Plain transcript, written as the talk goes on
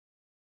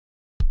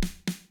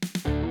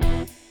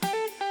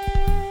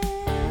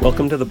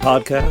Welcome to the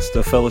podcast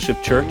of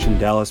Fellowship Church in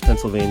Dallas,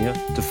 Pennsylvania.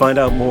 To find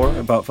out more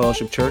about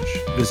Fellowship Church,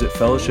 visit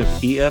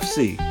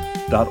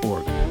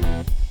fellowshipefc.org.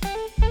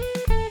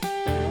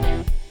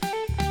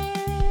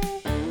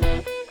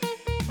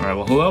 All right,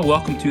 well, hello.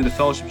 Welcome to the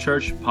Fellowship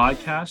Church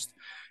podcast.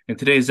 In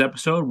today's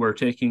episode, we're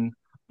taking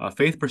a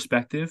faith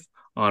perspective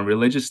on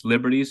religious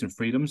liberties and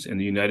freedoms in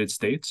the United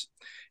States.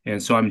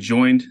 And so I'm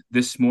joined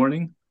this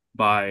morning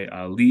by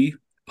Lee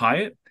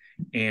Piatt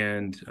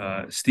and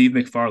Steve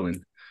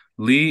McFarland.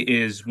 Lee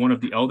is one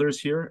of the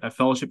elders here at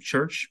Fellowship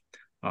Church.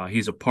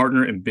 He's a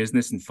partner in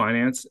business and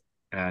finance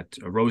at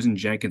Rosenn,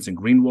 Jenkins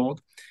Greenwald.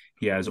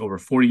 He has over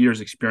 40 years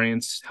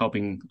experience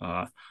helping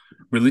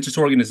religious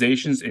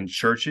organizations and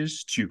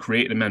churches to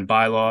create and amend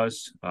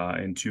bylaws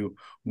and to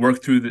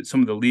work through some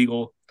of the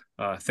legal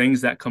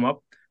things that come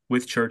up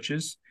with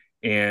churches.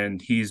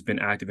 And he's been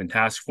active in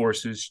task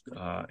forces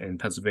in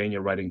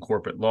Pennsylvania, writing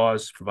corporate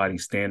laws, providing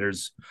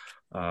standards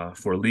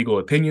for legal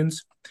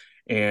opinions.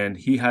 And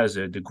he has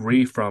a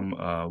degree from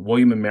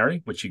William &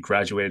 Mary, which he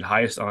graduated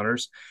highest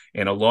honors,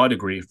 and a law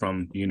degree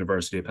from the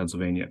University of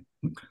Pennsylvania.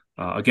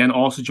 Again,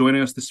 also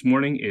joining us this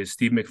morning is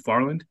Steve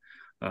McFarland.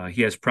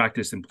 He has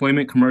practiced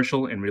employment,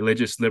 commercial, and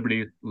religious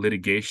liberty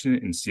litigation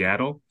in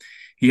Seattle.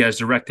 He has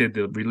directed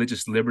the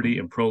religious liberty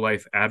and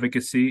pro-life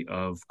advocacy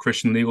of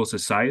Christian Legal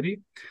Society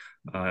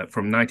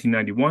from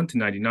 1991 to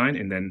 99,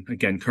 and then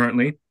again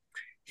currently.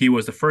 He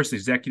was the first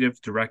executive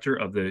director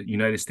of the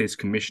United States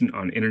Commission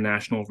on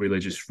International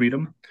Religious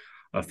Freedom,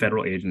 a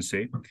federal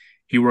agency.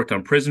 He worked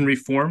on prison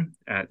reform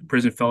at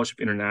Prison Fellowship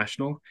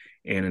International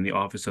and in the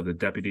Office of the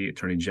Deputy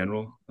Attorney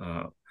General.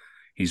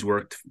 He's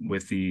worked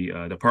with the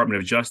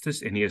Department of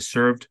Justice, and he has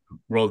served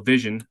World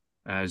Vision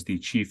as the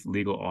chief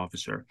legal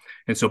officer.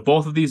 And so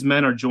both of these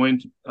men are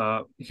joined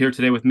here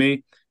today with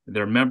me.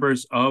 They're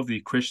members of the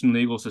Christian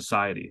Legal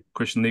Society.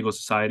 Christian Legal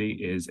Society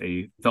is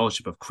a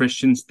fellowship of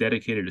Christians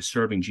dedicated to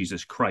serving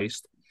Jesus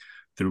Christ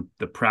through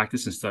the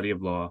practice and study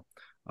of law,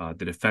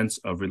 the defense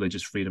of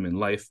religious freedom in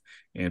life,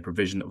 and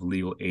provision of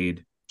legal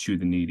aid to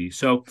the needy.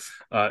 So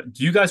do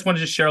you guys want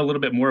to just share a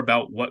little bit more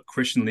about what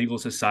Christian Legal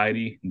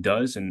Society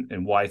does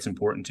and why it's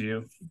important to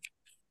you?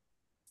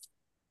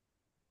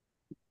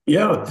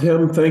 Yeah,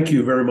 Tim, thank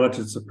you very much.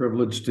 It's a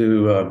privilege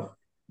to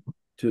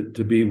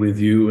be with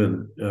you.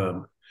 And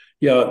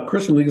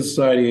Christian Legal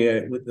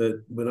Society,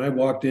 when I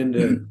walked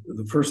into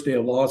the first day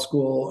of law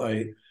school,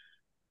 and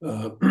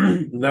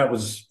that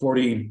was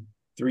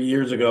 43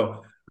 years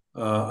ago,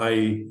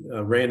 I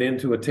ran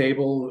into a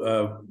table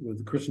with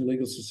the Christian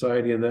Legal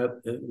Society, and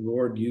the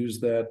Lord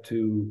used that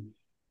to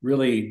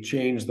really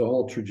change the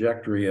whole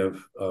trajectory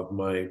of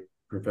my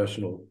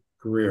professional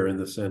career, in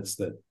the sense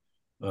that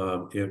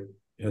it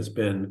has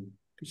been,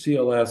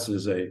 CLS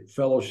is a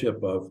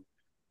fellowship of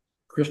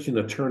Christian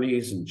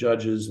attorneys and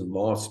judges and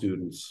law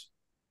students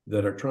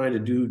that are trying to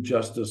do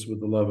justice with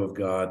the love of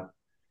God,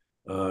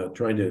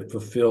 trying to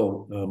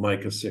fulfill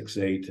Micah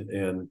 6:8.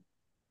 And,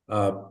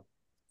 I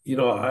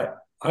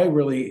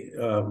really,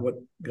 what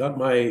got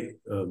my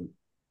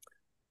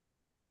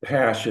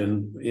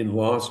passion in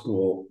law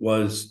school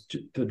was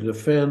to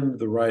defend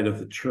the right of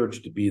the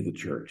church to be the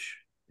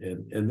church.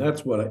 And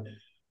that's why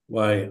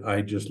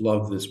I just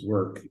love this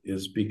work,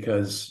 is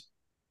because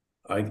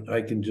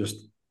I can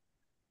just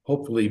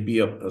hopefully be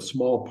a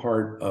small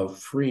part of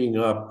freeing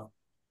up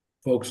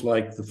folks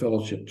like the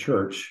Fellowship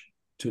Church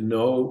to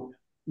know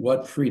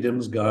what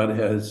freedoms God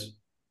has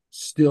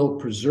still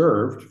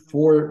preserved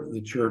for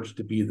the church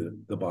to be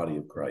the body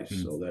of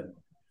Christ. So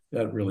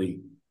that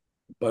really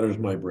butters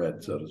my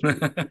bread, so to speak.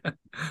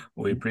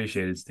 We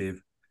appreciate it,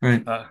 Steve.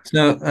 Right.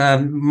 So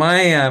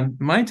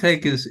my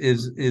take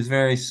is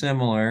very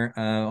similar,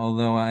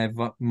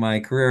 although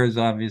my career has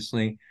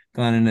obviously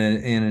gone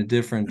in a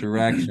different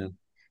direction.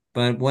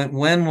 But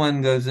when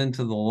one goes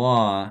into the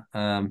law,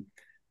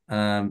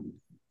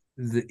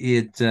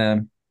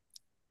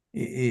 it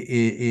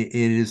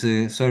is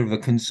a sort of a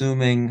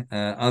consuming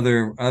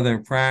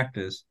other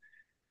practice.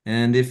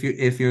 And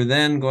if you're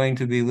then going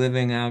to be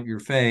living out your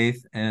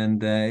faith,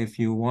 and if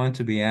you want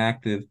to be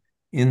active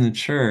in the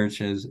church,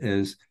 as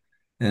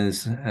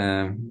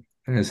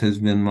has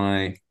been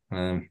my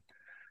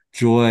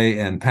joy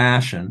and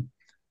passion,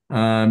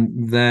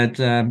 that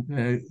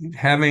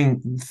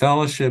having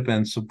fellowship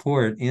and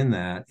support in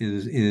that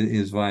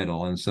is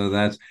vital. And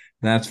so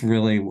that's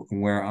really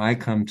where I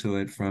come to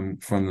it from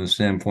the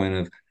standpoint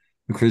of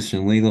the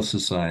Christian Legal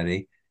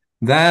Society.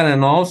 That,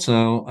 and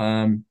also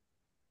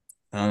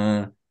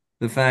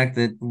the fact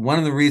that one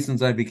of the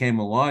reasons I became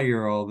a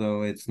lawyer,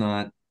 although it's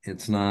not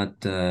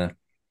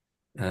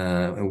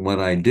what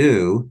I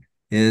do,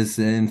 is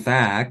in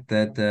fact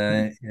that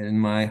in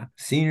my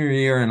senior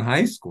year in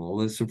high school,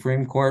 the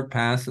Supreme Court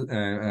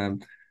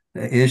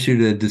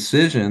issued a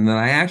decision that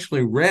I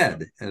actually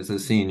read as a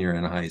senior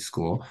in high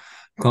school,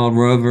 called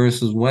Roe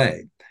versus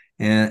Wade,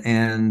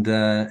 and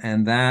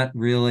that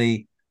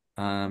really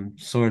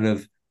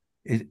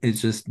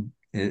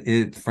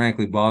it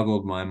frankly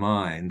boggled my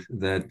mind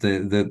that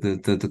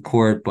the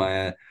court,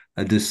 by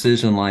a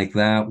decision like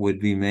that, would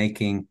be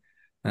making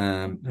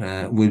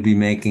would be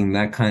making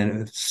that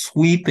kind of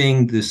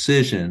sweeping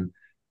decision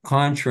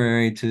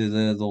contrary to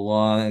the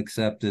law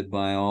accepted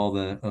by all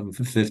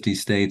the 50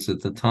 states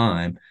at the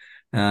time,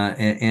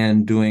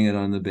 and doing it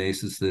on the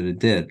basis that it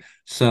did.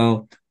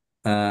 So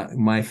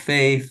my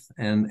faith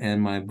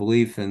and my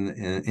belief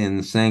in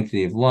the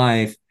sanctity of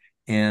life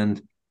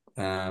and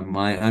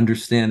my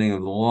understanding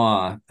of the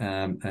law,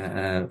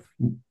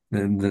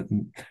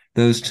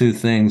 those two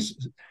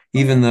things,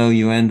 even though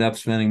you end up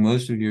spending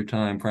most of your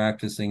time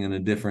practicing in a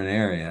different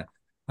area,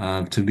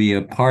 to be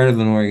a part of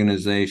an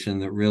organization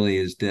that really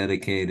is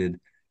dedicated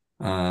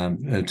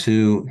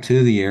to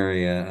the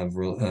area of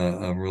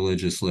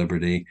religious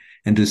liberty,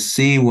 and to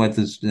see what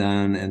is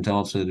done, and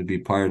also to be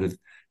part of,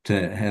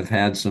 to have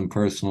had some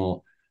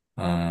personal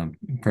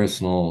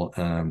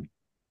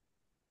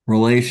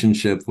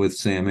relationship with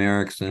Sam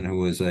Erickson, who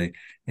was a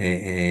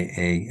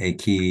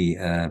key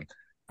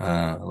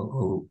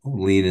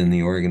lead in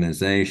the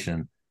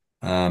organization.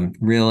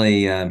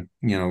 Really,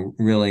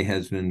 really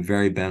has been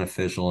very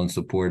beneficial and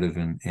supportive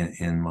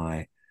in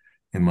my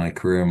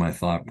career, my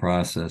thought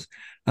process.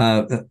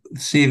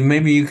 Steve,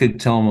 maybe you could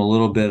tell them a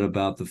little bit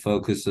about the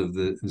focus of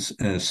the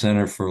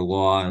Center for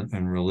Law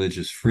and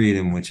Religious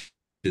Freedom, which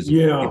is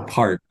a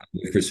part of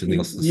the Christian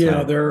Legal Society.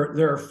 Yeah,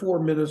 there are four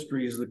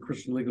ministries the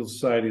Christian Legal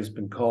Society has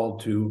been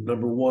called to.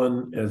 Number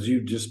one, as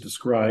you just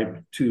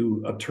described,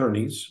 to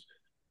attorneys,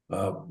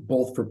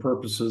 both for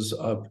purposes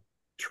of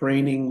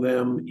training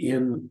them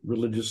in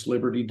religious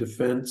liberty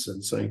defense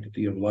and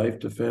sanctity of life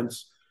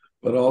defense,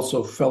 but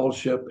also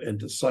fellowship and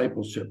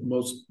discipleship.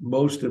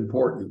 Most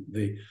important,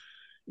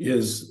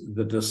 is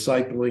the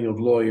discipling of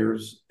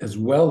lawyers, as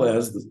well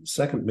as the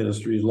second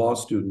ministry, law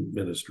student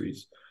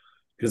ministries,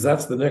 because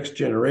that's the next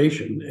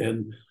generation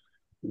and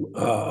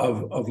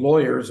of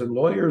lawyers, and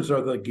lawyers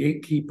are the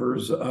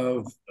gatekeepers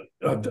of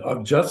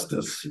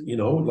justice.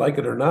 Like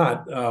it or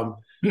not,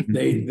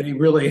 they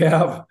really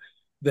have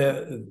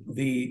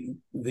the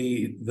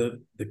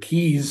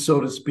keys, so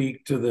to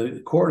speak, to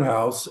the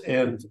courthouse,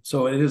 and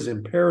so it is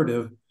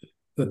imperative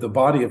that the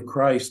body of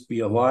Christ be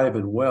alive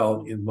and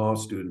well in law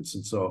students,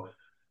 and so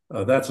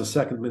that's a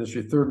second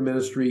ministry. Third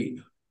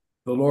ministry,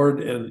 the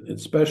Lord and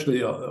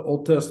especially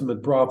Old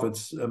Testament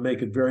prophets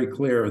make it very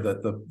clear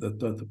that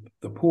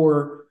the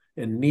poor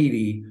and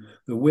needy,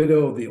 the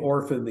widow, the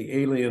orphan, the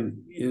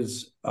alien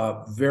is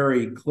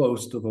very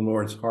close to the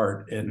Lord's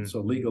heart, and so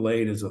legal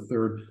aid is a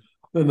third.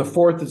 Then the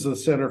fourth is the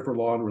Center for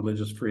Law and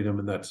Religious Freedom,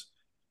 and that's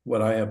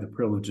what I have the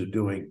privilege of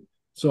doing.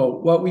 So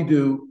what we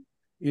do,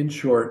 in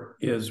short,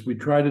 is we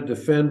try to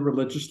defend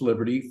religious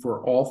liberty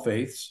for all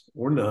faiths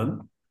or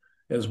none,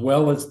 as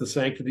well as the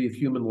sanctity of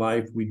human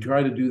life. We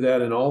try to do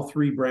that in all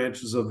three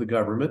branches of the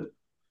government.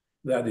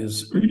 That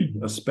is,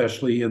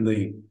 especially in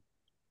the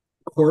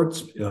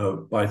courts,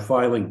 by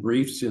filing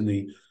briefs in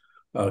the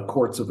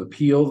courts of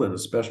appeal, and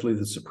especially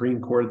the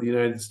Supreme Court of the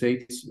United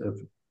States,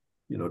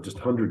 just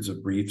hundreds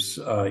of briefs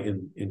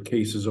in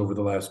cases over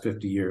the last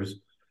 50 years.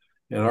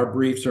 And our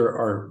briefs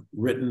are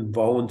written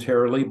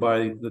voluntarily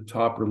by the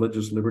top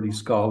religious liberty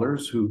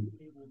scholars who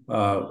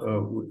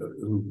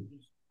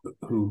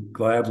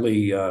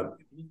gladly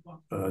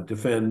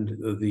defend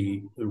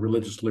the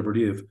religious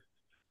liberty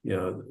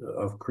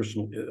of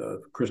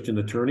Christian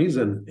attorneys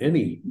and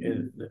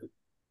in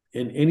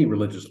any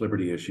religious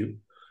liberty issue.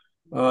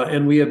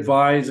 And we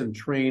advise and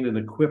train and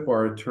equip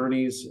our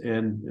attorneys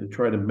and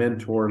try to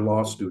mentor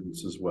law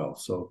students as well.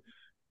 So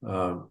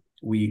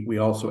we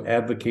also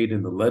advocate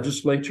in the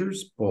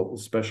legislatures, both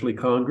especially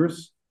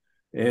Congress,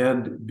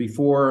 and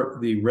before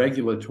the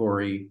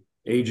regulatory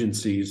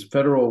agencies,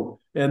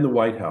 federal and the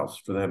White House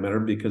for that matter,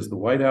 because the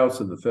White House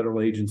and the federal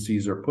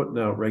agencies are putting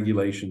out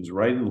regulations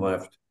right and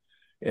left.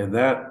 And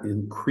that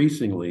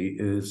increasingly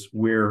is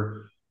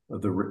where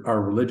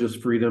our religious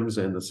freedoms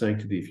and the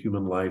sanctity of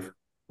human life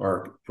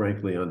are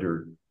frankly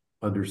under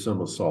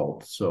some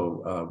assault.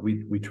 So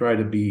we try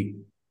to be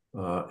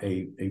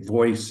a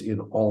voice in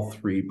all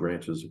three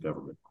branches of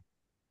government.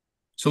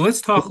 So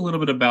let's talk a little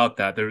bit about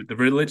that, the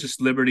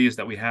religious liberties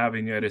that we have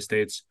in the United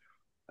States,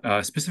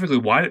 specifically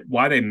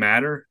why they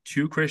matter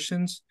to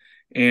Christians.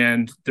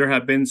 And there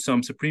have been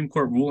some Supreme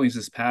Court rulings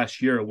this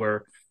past year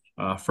where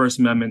First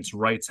Amendment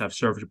rights have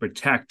served to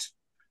protect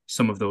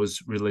some of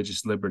those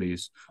religious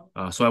liberties.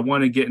 So I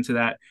want to get into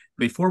that.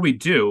 Before we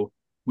do,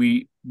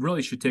 we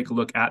really should take a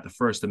look at the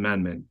First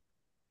Amendment,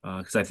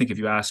 because I think if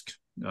you ask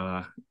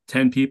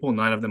 10 people,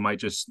 9 of them might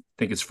just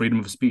think it's freedom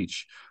of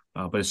speech.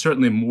 But it's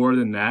certainly more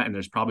than that, and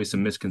there's probably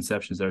some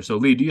misconceptions there. So,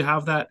 Lee, do you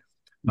have that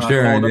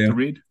Sure, called up to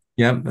read?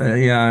 Yep.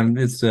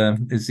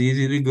 It's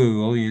easy to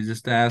Google. You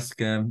just ask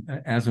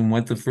them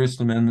what the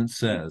First Amendment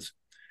says.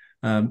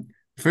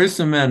 First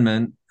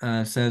Amendment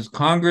says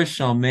Congress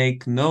shall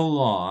make no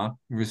law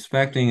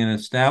respecting an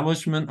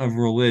establishment of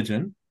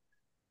religion,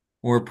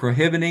 or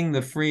prohibiting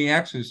the free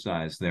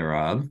exercise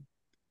thereof,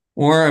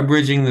 or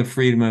abridging the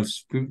freedom of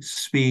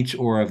speech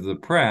or of the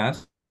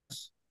press,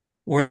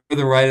 or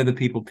the right of the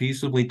people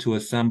peaceably to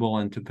assemble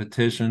and to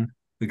petition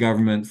the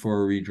government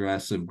for a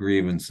redress of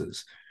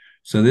grievances.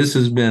 So this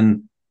has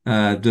been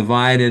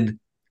divided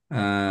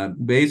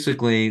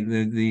basically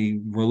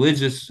the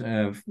religious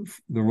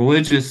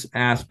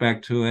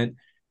aspect to it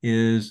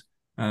is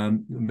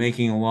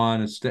making a law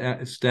and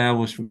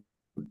establish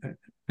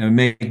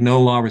make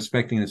no law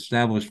respecting an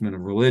establishment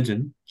of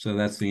religion. So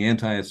that's the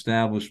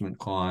anti-establishment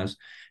clause,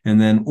 and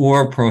then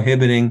or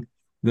prohibiting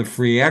the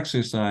free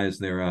exercise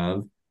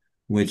thereof,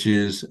 which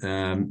is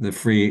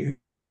the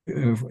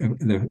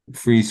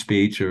free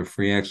speech or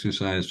free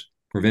exercise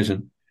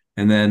provision,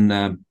 and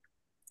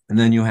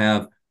then you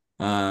have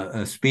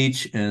a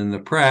speech in the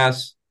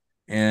press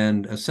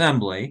and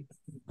assembly,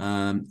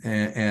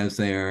 as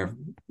they are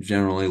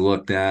generally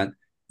looked at.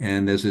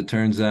 And as it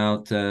turns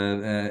out,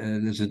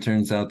 there's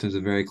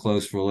a very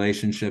close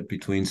relationship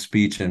between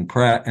speech and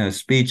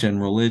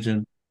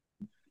religion,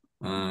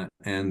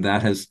 and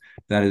that has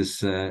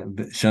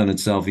shown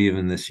itself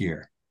even this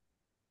year.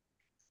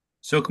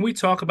 So, can we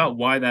talk about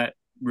why that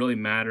really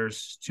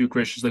matters to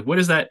Christians? Like, what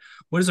does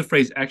the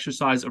phrase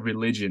 "exercise of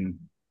religion"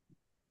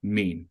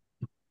 mean?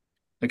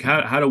 Like,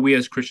 how do we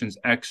as Christians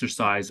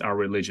exercise our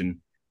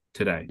religion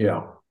today?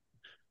 Yeah,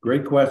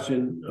 great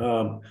question.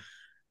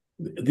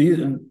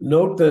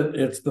 Note that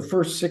it's the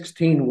first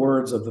 16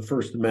 words of the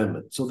First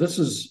Amendment. So this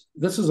is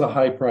a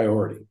high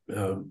priority.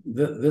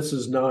 This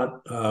is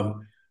not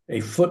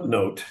a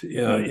footnote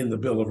in the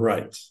Bill of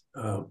Rights.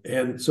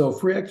 And so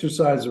free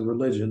exercise of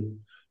religion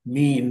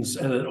means,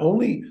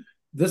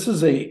 this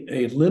is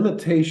a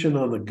limitation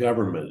on the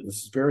government.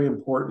 This is very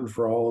important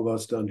for all of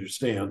us to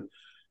understand.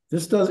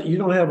 You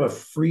don't have a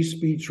free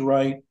speech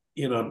right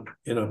in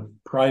a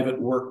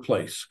private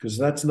workplace, because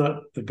that's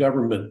not the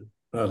government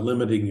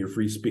limiting your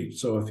free speech.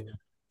 So if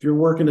you're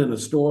working in a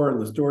store and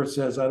the store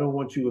says, I don't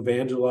want you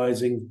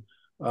evangelizing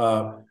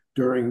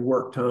during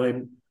work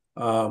time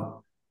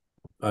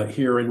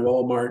here in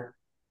Walmart,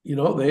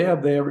 they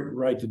have the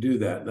right to do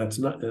that.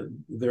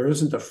 There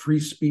isn't a free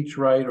speech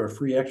right or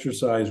free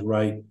exercise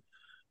right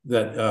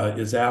that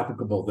is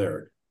applicable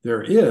there.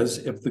 There is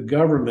if the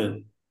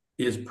government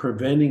is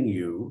preventing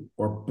you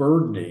or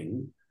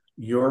burdening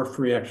your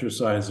free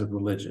exercise of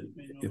religion.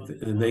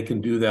 And they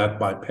can do that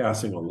by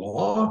passing a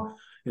law,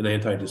 an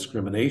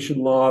anti-discrimination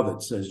law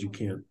that says you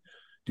can't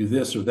do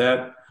this or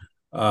that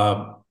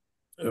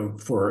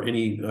for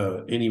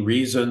any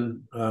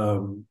reason,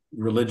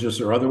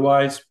 religious or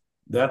otherwise.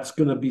 That's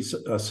going to be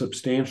a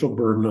substantial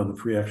burden on the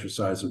free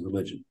exercise of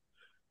religion.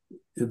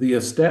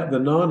 The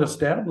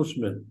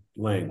non-establishment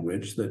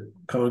language that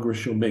Congress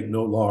shall make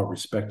no law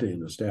respecting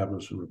an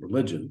establishment of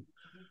religion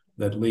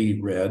that Lee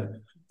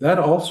read, that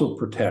also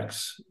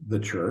protects the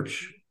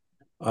church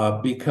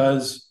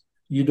because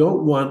you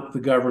don't want the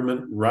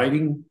government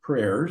writing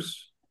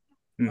prayers.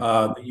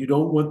 You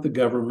don't want the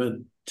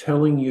government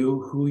telling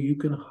you who you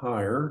can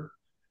hire,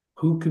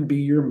 who can be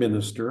your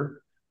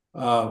minister,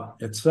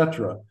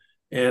 etc.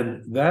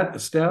 And that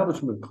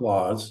establishment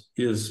clause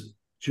is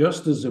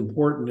just as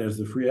important as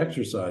the free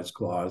exercise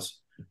clause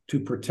to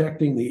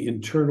protecting the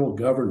internal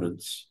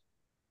governance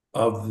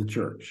of the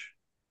church.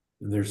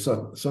 And there's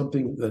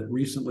something that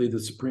recently the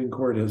Supreme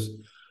Court has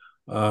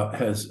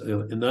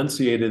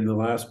enunciated in the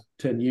last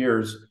 10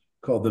 years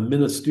called the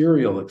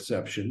ministerial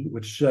exception,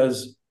 which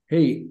says,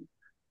 hey,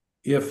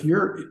 if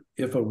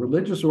a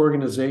religious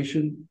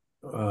organization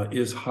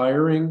is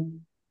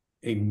hiring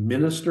a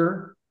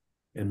minister,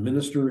 and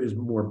minister is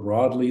more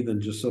broadly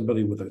than just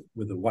somebody with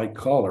a white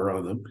collar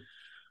on them,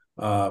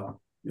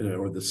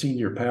 or the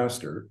senior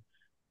pastor,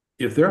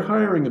 if they're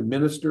hiring a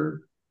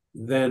minister,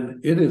 then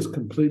it is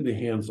completely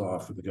hands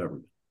off for the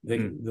government.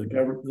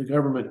 The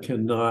government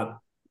cannot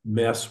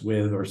mess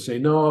with or say,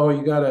 no,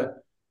 you got to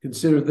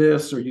consider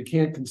this, or you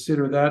can't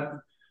consider that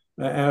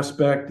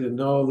aspect, and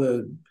no,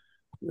 the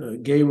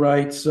gay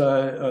rights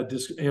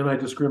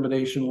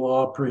anti-discrimination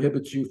law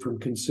prohibits you from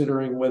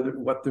considering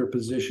what their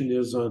position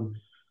is on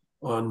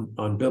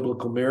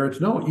biblical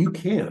marriage. No, you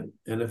can.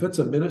 And if it's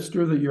a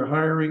minister that you're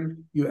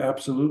hiring, you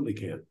absolutely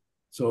can.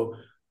 So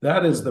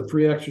that is the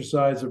free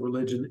exercise of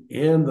religion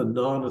and the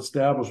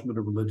non-establishment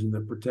of religion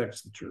that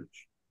protects the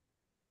church.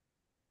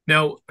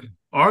 Now,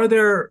 are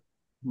there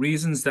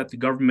reasons that the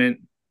government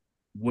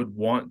would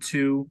want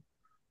to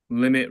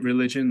limit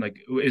religion? Like,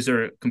 is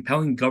there a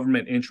compelling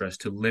government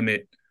interest to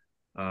limit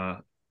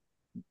the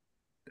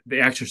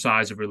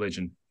exercise of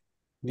religion?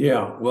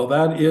 Yeah, well,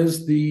 that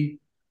is the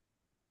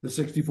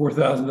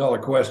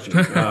 $64,000 question.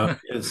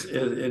 Is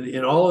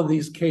in all of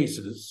these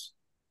cases,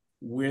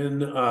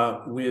 when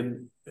a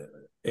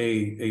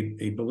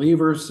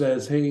believer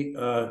says, hey,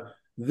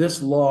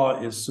 this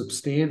law is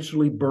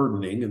substantially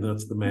burdening, and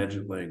that's the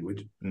magic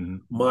language,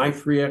 my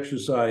free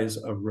exercise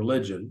of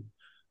religion,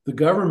 the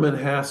government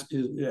has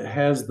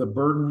the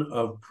burden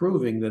of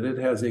proving that it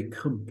has a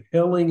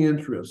compelling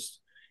interest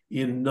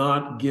in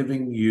not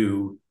giving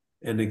you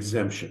an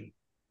exemption.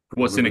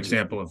 What's an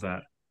example of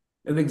that?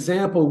 An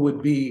example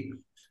would be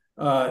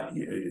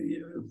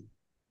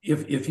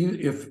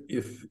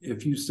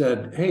if you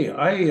said, hey,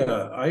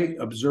 I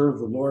observe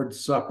the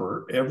Lord's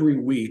Supper every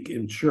week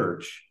in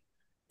church,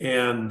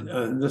 and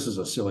this is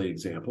a silly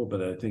example,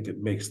 but I think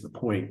it makes the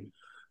point.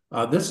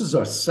 This is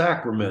a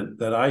sacrament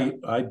that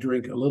I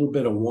drink a little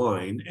bit of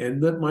wine,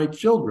 and that my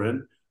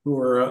children who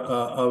are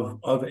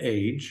of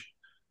age,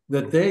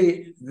 that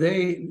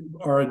they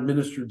are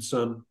administered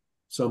some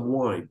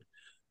wine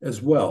as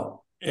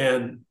well.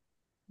 And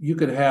you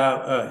could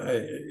have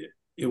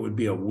it would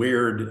be a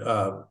weird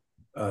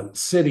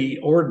city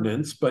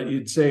ordinance, but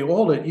you'd say,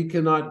 hold it, you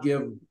cannot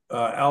give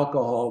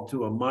alcohol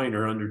to a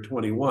minor under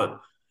 21.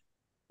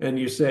 And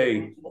you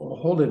say, well,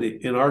 hold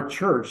it, in our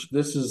church,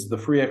 this is the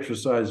free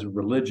exercise of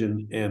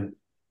religion. And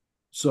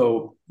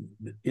so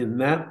in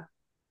that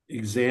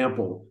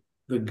example,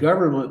 the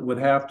government would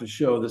have to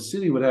show, the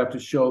city would have to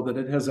show that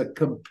it has a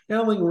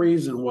compelling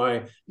reason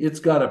why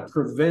it's got to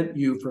prevent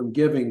you from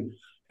giving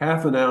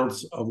half an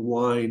ounce of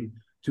wine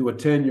to a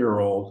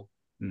 10-year-old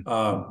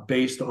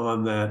based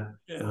on that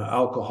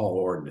alcohol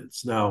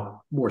ordinance.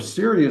 Now, more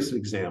serious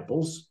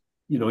examples,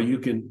 we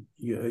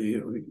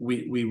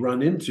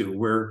run into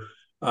where,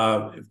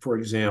 for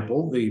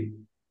example,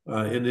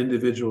 an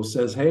individual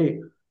says, "Hey,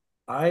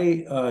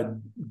 I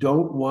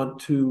don't want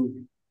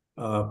to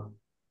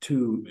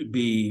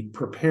be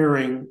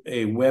preparing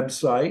a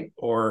website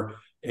or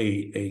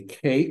a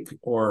cake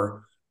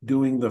or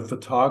doing the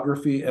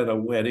photography at a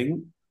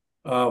wedding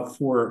of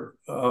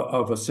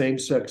a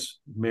same-sex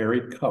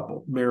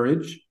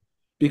marriage,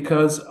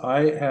 because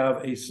I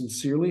have a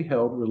sincerely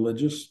held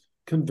religious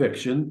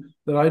conviction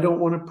that I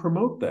don't want to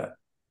promote that."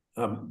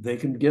 They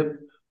can get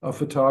a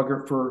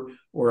photographer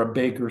or a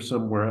baker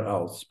somewhere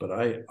else, but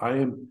I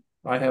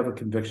have a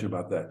conviction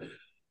about that.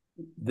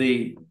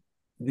 The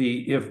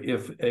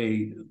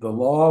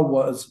law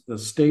was the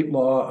state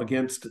law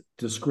against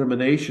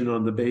discrimination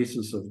on the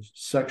basis of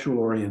sexual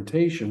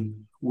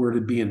orientation were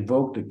to be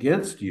invoked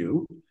against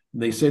you,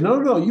 and they say,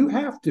 no, you've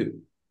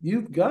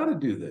got to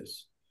do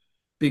this,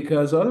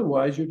 because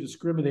otherwise you're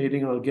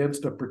discriminating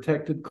against a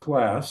protected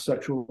class,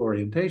 sexual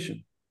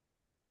orientation.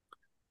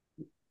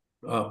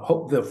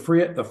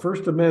 The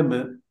First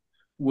Amendment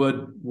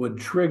would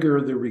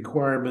trigger the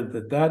requirement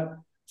that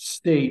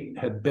state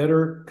had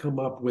better come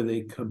up with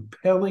a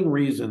compelling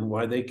reason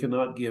why they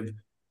cannot give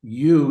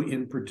you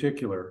in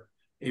particular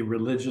a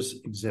religious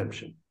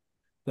exemption.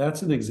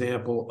 That's an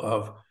example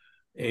of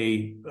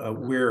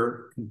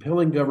where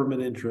compelling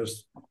government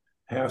interest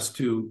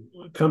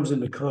comes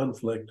into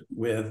conflict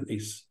with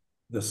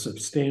the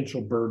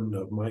substantial burden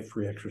of my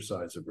free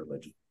exercise of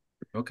religion.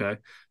 Okay,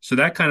 so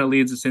that kind of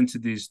leads us into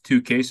these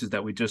two cases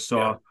that we just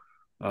saw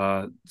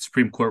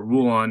Supreme Court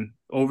rule on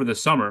over the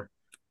summer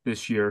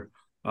this year.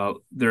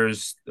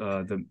 There's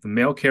the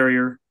mail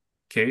carrier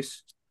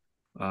case,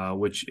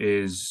 which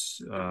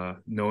is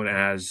known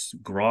as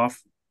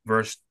Groff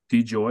versus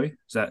DeJoy.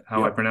 Is that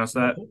how I pronounce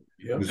that?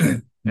 Yes.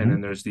 And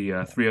then there's the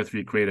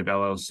 303 Creative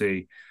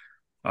LLC.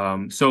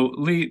 So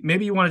Lee,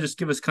 maybe you want to just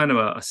give us kind of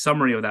a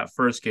summary of that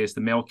first case,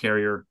 the mail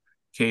carrier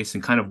case,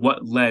 and kind of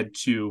what led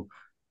to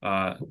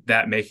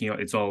that making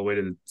it's all the way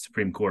to the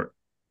Supreme Court.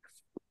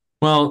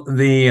 Well,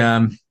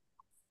 the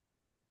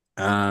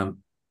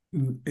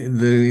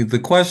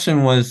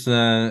question was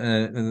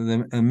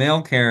a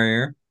mail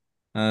carrier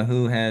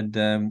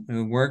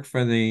who worked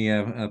for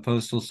the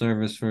Postal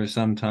Service for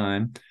some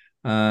time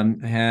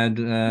had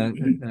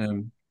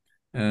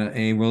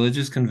a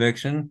religious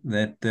conviction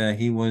that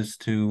he was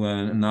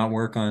to not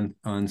work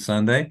on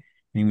Sunday.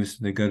 He was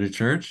to go to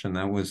church, and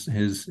that was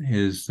his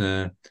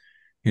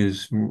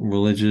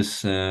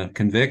religious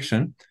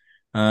conviction,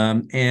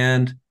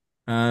 and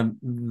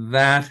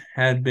that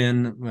had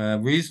been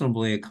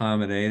reasonably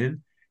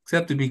accommodated,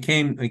 except it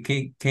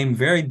became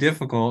very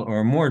difficult,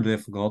 or more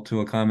difficult,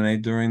 to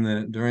accommodate during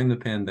the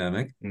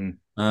pandemic.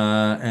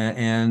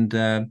 And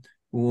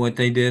what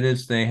they did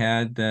is they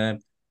had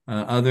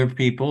other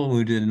people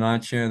who did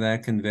not share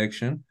that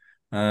conviction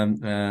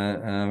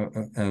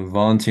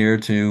volunteer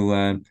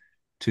to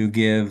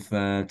give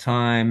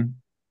time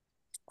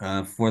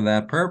for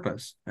that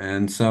purpose.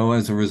 And so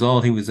as a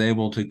result, he was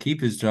able to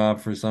keep his job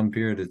for some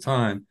period of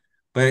time.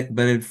 But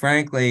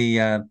frankly,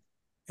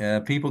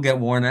 people get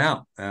worn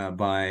out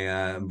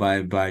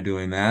by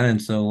doing that.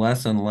 And so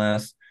less and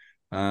less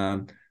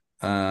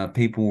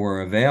people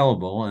were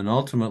available. And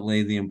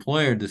ultimately, the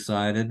employer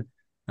decided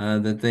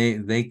that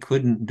they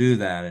couldn't do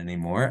that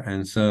anymore.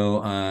 And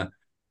so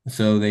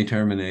they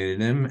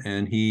terminated him,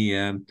 and he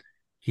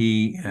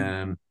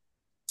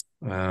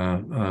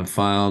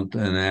filed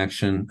an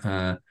action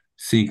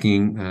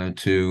seeking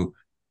to,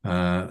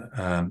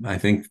 I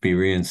think, be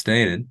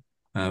reinstated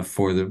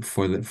for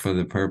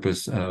the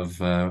purpose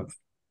of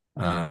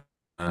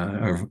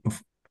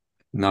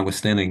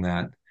notwithstanding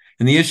that.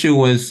 And the issue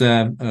was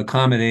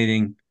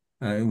accommodating.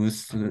 It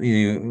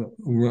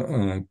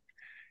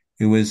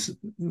was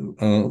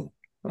a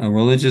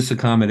religious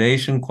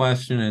accommodation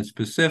question, and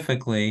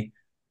specifically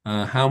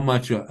how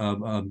much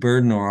a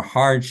burden or a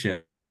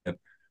hardship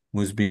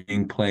was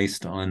being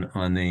placed on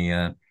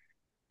the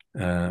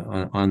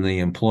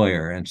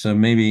employer. And so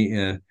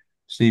maybe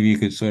Steve, you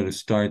could sort of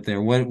start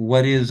there.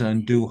 What is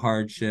undue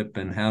hardship,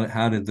 and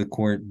how did the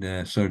court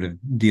sort of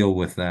deal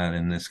with that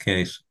in this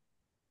case?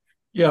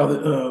 Yeah,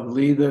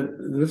 Lee,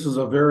 this is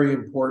a very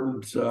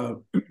important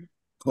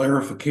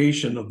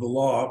clarification of the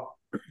law.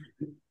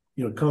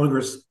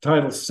 Congress,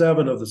 Title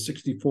VII of the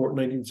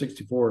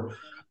 1964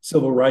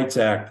 Civil Rights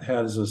Act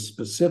has a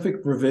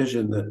specific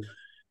provision that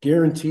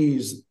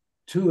guarantees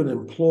to an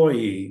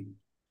employee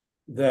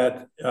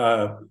that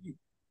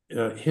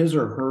his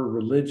or her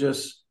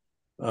religious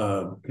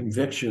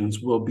convictions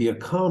will be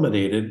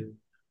accommodated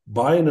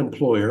by an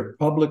employer,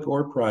 public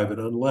or private,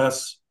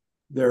 unless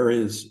there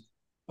is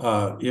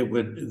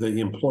the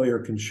employer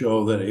can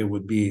show that it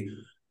would be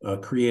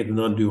create an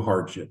undue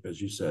hardship,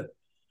 as you said.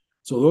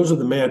 So those are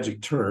the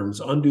magic terms: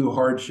 undue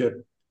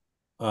hardship.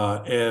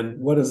 And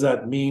what does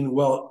that mean?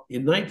 Well,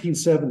 in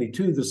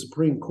 1972, the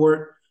Supreme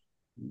Court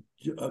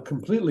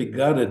completely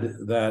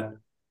gutted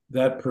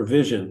that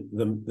provision,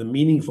 the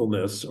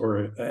meaningfulness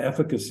or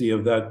efficacy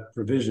of that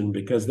provision,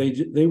 because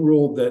they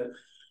ruled that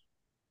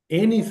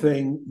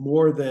anything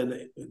more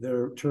than,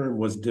 their term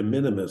was de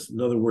minimis,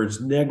 in other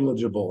words,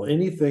 negligible,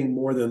 anything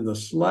more than the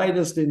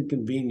slightest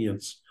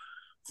inconvenience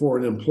for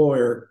an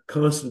employer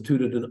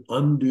constituted an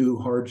undue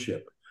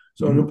hardship.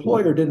 So an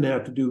employer didn't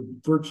have to do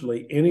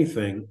virtually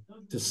anything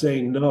to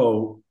say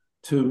no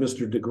to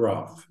Mr.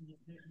 DeGraff.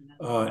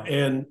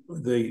 And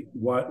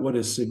what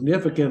is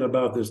significant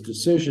about this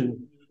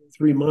decision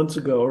 3 months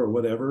ago or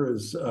whatever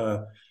is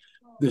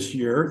this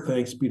year,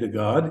 thanks be to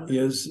God,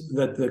 is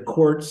that the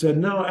court said,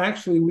 no,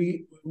 actually,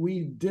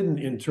 we didn't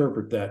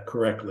interpret that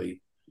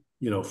correctly,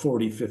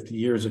 40, 50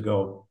 years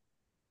ago.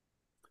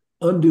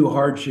 Undue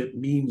hardship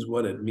means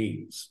what it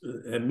means.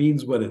 It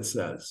means what it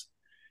says.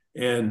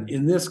 And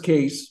in this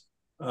case,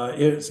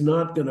 it's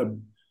not going to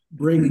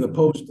bring the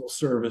Postal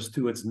Service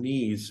to its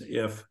knees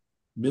if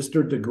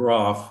Mr.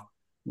 DeGraff,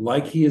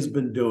 like he has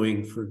been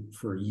doing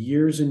for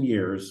years and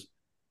years,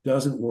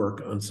 doesn't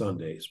work on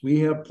Sundays. We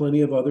have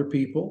plenty of other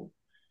people,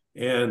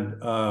 and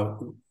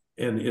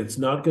it's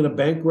not going to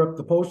bankrupt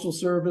the Postal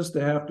Service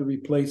to have to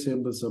replace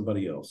him with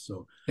somebody else.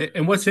 So,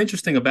 and what's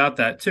interesting about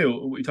that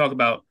too, we talk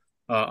about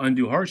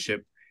undue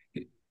hardship.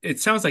 It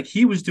sounds like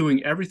he was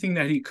doing everything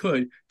that he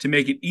could to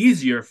make it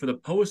easier for the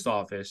post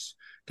office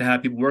to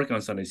have people work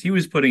on Sundays. He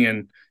was putting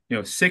in,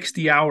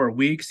 60-hour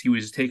weeks. He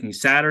was taking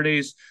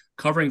Saturdays,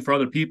 covering for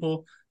other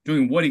people,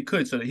 doing what he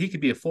could so that he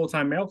could be a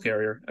full-time mail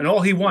carrier. And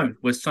all he wanted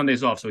was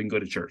Sundays off so he can go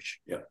to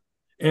church. Yeah.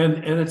 And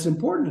it's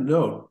important to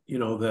note,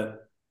 that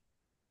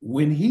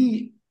when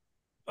he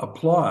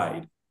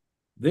applied,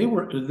 they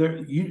were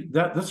there.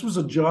 This was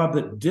a job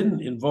that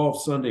didn't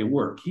involve Sunday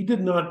work. He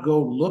did not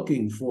go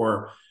looking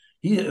for.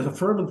 He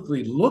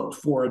affirmatively looked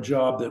for a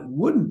job that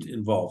wouldn't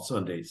involve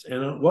Sundays.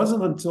 And it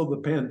wasn't until the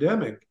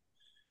pandemic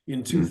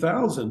in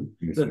 2000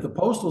 that the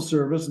Postal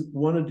Service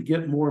wanted to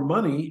get more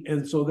money.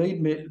 And so they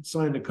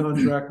signed a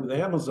contract with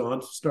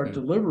Amazon to start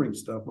delivering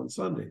stuff on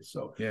Sundays.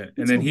 So yeah,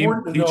 and then he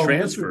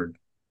transferred.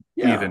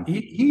 He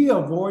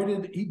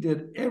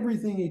did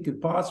everything he could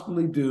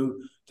possibly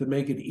do to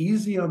make it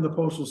easy on the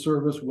Postal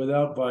Service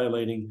without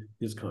violating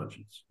his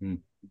conscience.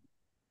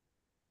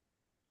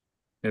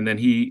 And then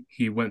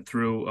he went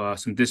through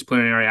some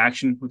disciplinary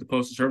action with the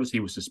Postal Service. He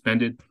was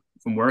suspended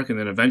from work, and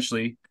then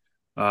eventually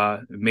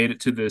made it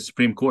to the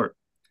Supreme Court.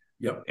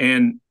 Yep.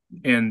 And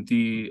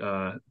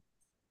the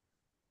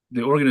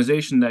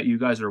organization that you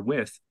guys are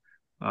with,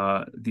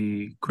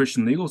 the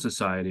Christian Legal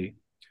Society,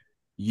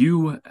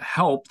 you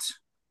helped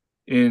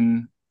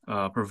in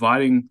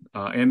providing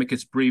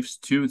amicus briefs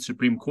to the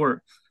Supreme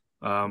Court,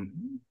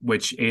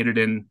 which aided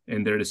in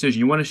their decision.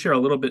 You want to share a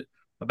little bit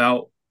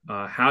about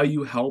how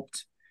you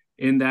helped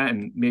in that,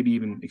 and maybe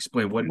even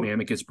explain what an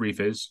amicus brief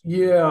is?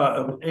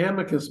 Yeah,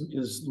 amicus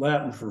is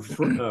Latin for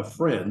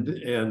friend,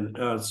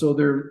 and so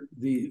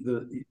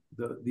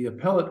the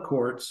appellate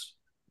courts,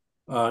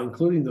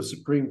 including the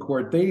Supreme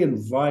Court, they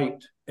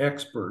invite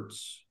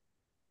experts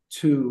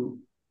in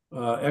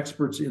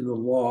the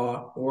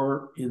law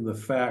or in the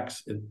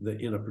facts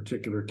in a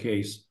particular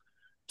case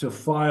to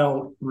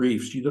file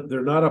briefs.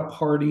 They're not a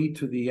party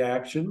to the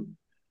action,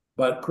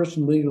 but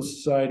Christian Legal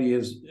Society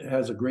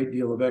has a great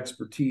deal of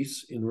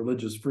expertise in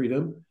religious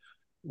freedom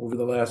over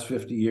the last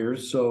 50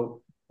 years.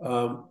 So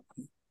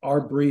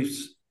our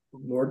briefs,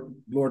 Lord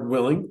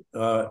willing,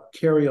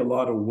 carry a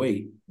lot of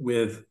weight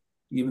with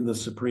even the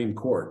Supreme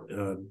Court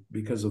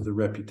because of the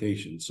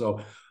reputation.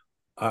 So,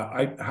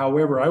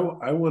 however,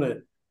 I want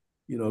to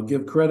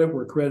give credit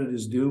where credit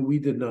is due. We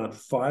did not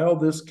file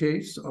this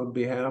case on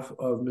behalf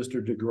of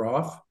Mr.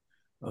 DeGraff.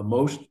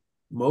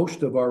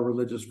 Most of our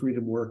religious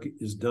freedom work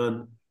is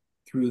done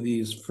through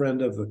these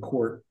friend of the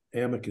court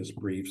amicus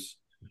briefs,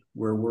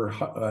 where we're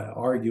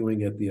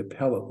arguing at the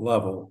appellate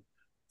level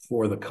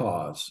for the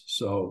cause.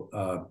 So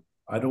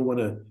I don't want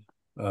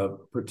to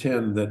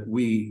pretend that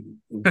we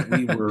were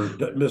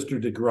Mr.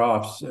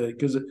 DeGraff's,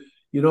 because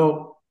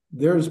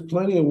there's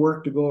plenty of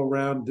work to go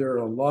around. There are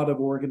a lot of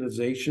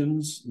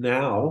organizations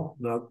now,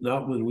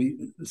 not when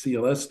we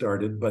CLS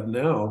started, but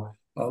now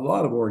a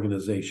lot of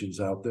organizations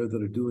out there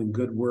that are doing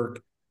good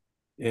work,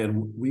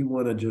 and we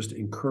want to just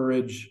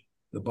encourage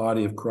the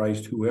body of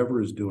Christ,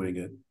 whoever is doing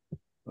it.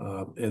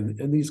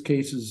 And these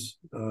cases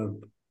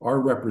are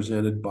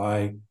represented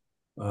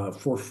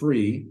for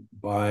free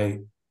by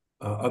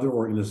other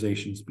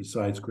organizations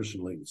besides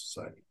Christian Legal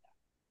Society.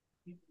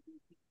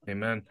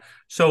 Amen.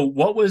 So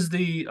what was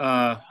the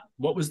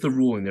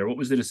ruling there? What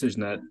was the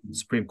decision that the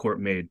Supreme Court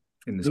made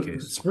in this The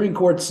case? Supreme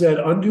Court said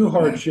undue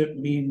hardship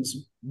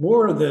means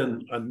more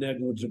than a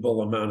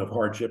negligible amount of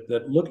hardship.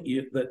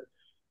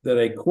 That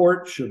a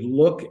court should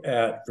look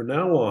at, from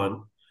now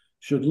on,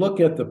 should look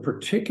at the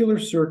particular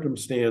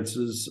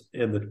circumstances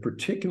and the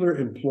particular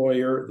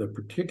employer, the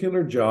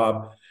particular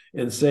job,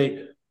 and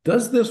say,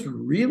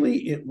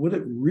 would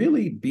it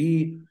really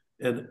be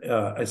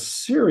a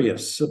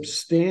serious,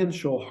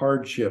 substantial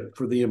hardship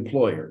for the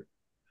employer?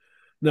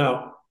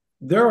 Now,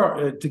 there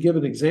are, to give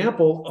an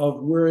example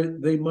of where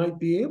they might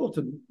be able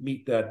to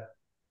meet that,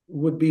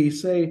 would be,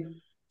 say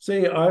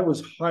I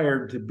was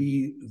hired to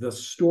be the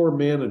store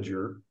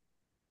manager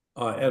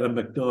at a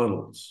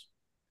McDonald's.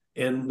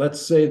 And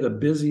let's say the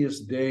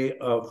busiest day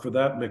for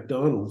that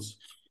McDonald's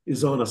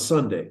is on a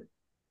Sunday.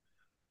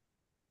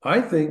 I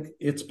think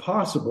it's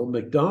possible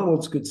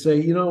McDonald's could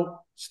say,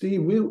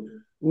 Steve,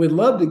 we'd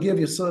love to give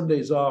you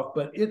Sundays off,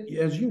 but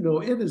as you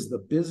know, it is the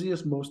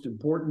busiest, most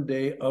important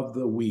day of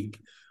the week.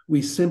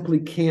 We simply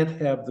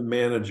can't have the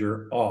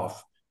manager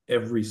off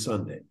every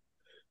Sunday.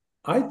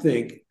 I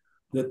think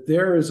that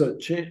there is a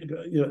chance,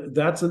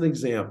 that's an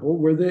example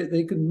where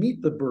they could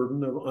meet the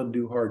burden of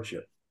undue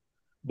hardship.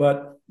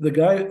 But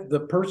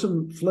the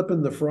person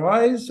flipping the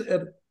fries,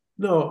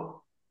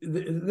 no,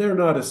 they're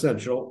not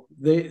essential.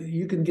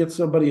 You can get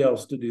somebody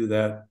else to do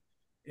that.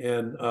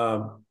 And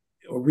I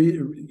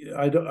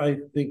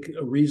think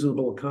a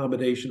reasonable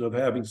accommodation of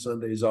having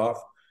Sundays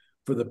off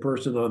for the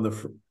person on the,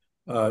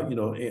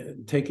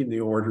 taking the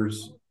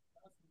orders,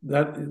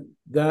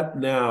 that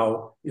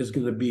now is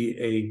going to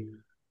be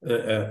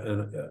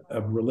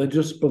a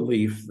religious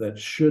belief that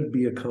should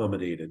be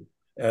accommodated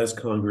as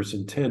Congress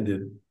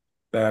intended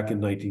back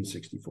in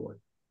 1964.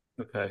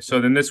 Okay,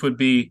 so then this would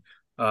be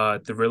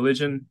the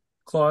religion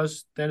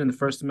clause then in the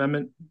First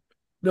Amendment?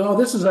 No,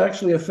 this is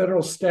actually a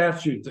federal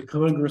statute that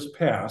Congress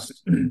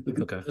passed.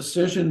 The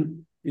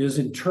decision is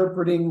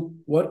interpreting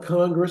what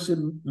Congress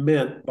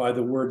meant by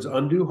the words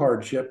undue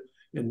hardship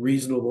and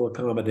reasonable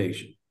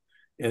accommodation.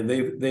 And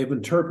they've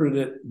interpreted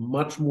it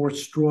much more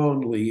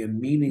strongly and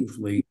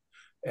meaningfully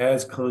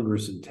as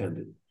Congress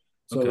intended.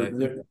 So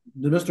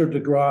Mr.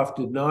 DeGraff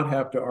did not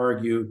have to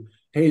argue,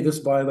 hey, this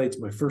violates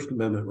my First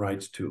Amendment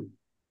rights too.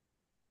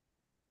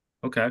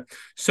 Okay.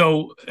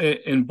 So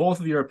in both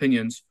of your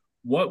opinions,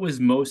 what was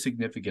most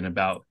significant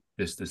about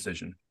this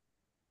decision?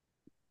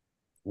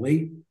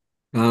 Lee?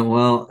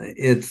 Well,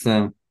 it's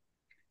there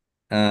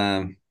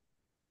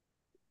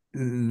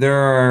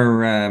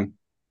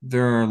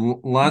are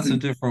lots of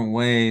different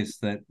ways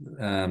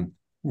that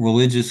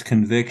religious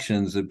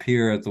convictions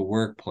appear at the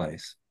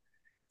workplace,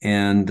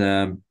 and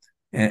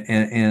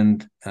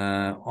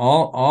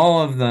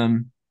all of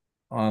them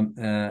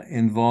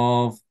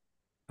involve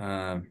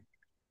on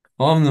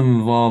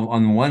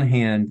the one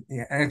hand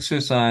the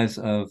exercise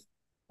of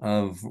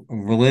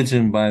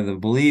religion by the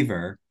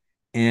believer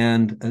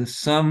and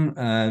some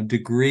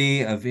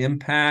degree of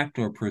impact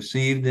or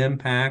perceived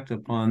impact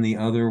upon the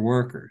other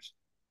workers.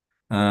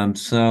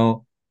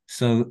 So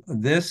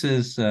this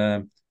is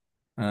saying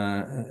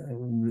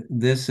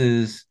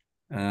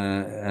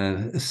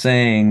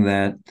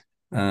that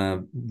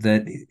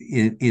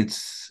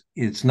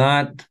it's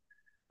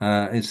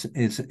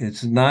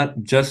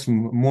not just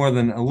more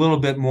than a little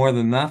bit more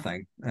than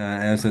nothing,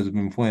 as has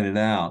been pointed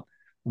out,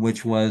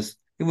 which was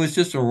it was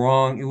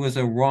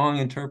a wrong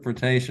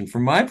interpretation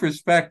from my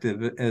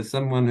perspective as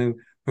someone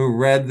who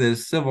read the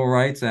Civil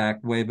Rights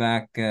Act way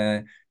back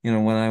when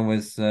I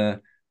was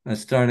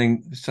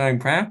starting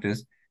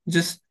practice. It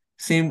just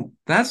seemed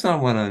that's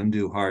not what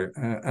undue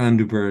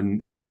burden.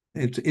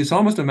 It's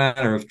almost a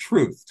matter of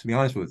truth, to be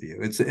honest with you.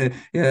 It's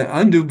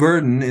undue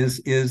burden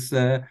is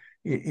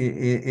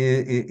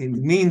it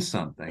means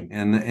something,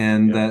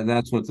 and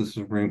that's what the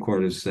Supreme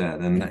Court has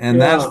said,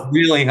 and that's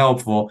really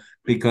helpful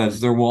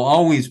because there will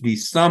always be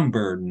some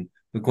burden.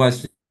 The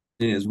question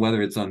is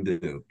whether it's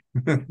undue.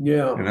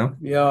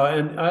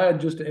 And I'd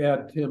just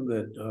add, Tim,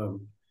 that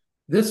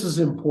this is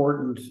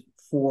important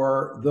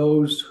for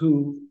those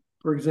who,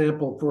 for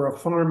example, for a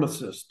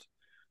pharmacist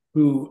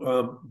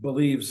who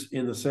believes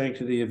in the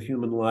sanctity of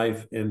human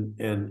life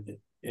and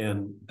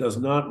does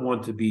not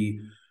want to be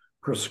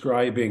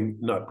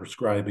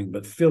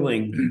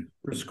filling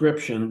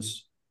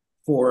prescriptions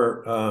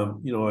for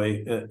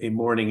a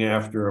morning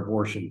after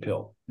abortion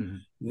pill. Mm-hmm.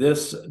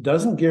 This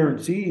doesn't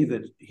guarantee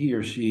that he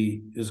or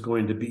she is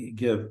going to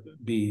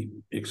be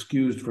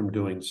excused from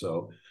doing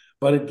so,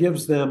 but it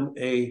gives them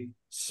a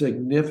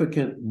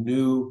significant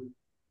new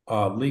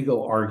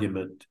legal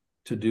argument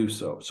to do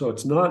so. So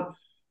it's not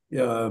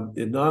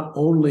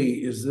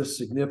only is this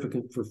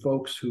significant for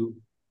folks who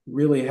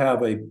really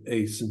have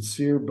a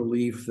sincere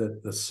belief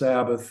that the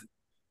Sabbath,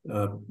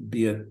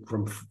 be it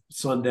from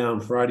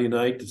sundown Friday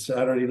night to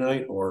Saturday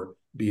night, or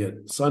be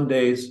it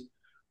Sundays,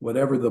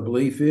 whatever the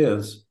belief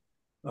is,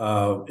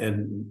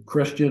 and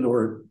Christian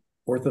or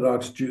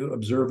Orthodox Jew,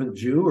 observant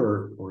Jew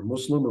or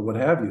Muslim or what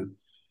have you,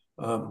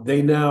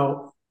 they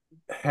now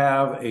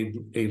have a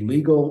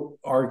legal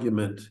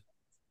argument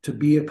to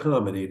be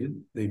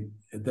accommodated.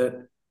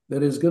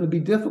 That is going to be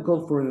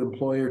difficult for an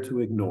employer to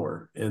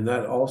ignore, and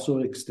that also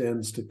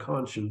extends to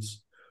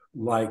conscience,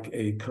 like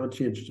a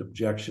conscientious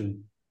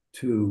objection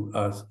to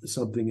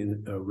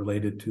something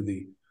related to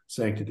the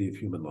sanctity of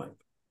human life.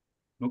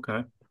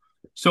 Okay,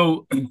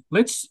 so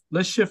let's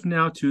shift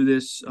now to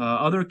this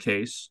other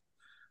case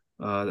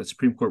that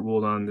Supreme Court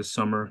ruled on this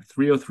summer: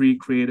 303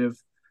 Creative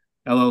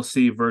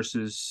LLC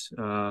versus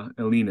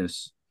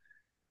Elinas.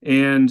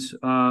 And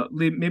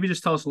Lee, maybe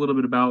just tell us a little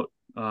bit about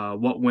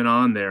what went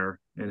on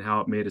there and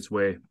how it made its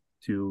way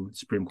to the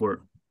Supreme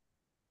Court.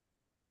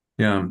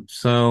 Yeah.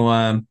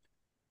 So,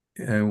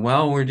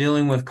 well, we're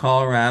dealing with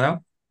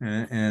Colorado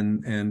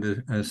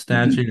and a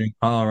statute in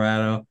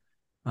Colorado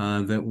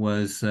that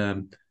was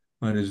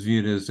what is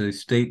viewed as a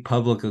state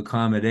public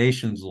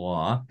accommodations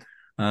law,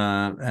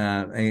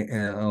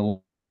 a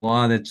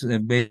law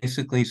that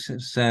basically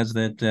says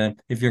that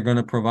if you're going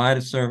to provide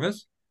a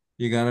service,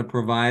 you got to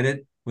provide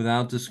it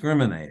without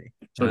discriminating.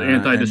 So the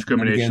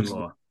anti-discrimination against,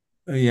 law.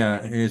 Yeah,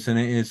 it's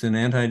an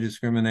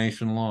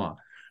anti-discrimination law,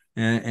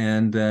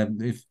 and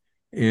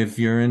if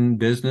you're in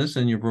business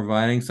and you're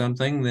providing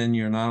something, then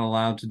you're not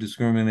allowed to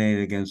discriminate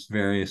against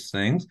various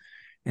things,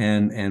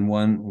 and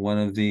one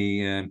of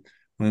the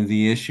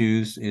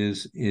issues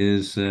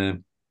is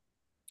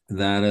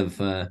that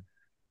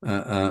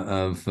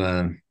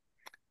of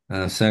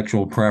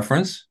sexual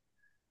preference,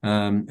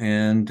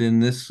 and in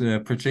this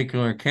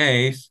particular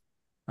case.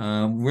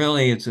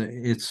 Really,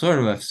 it's sort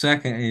of a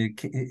second.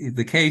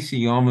 The case,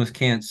 you almost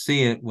can't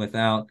see it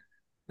without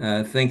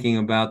thinking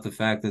about the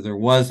fact that there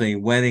was a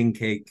wedding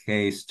cake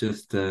case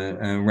just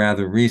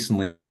rather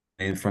recently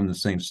from the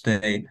same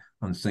state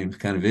on the same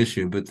kind of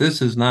issue. But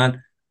this is not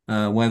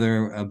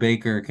whether a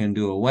baker can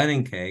do a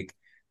wedding cake.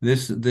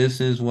 This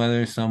is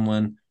whether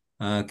someone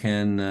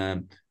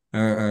can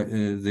or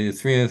the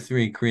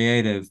 303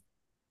 Creative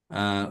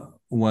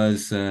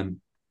was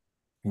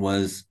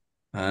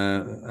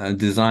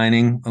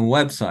designing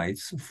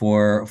websites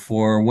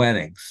for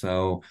weddings.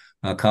 So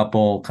a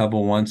couple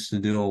wants to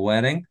do a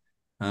wedding,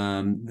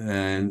 and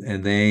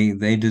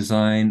they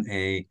design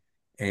a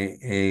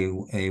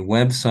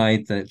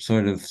website that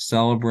sort of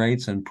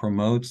celebrates and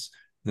promotes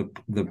the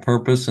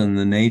purpose and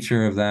the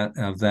nature of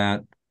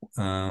that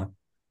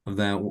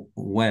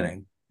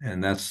wedding,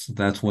 and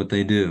that's what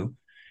they do.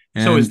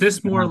 And, so is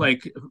this more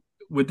like,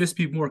 would this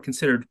be more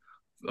considered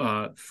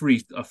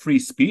free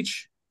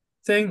speech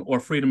thing or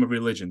freedom of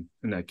religion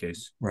in that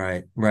case?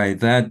 Right.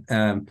 That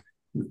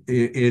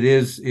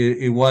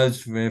it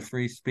was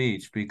free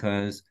speech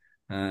because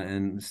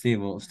and Steve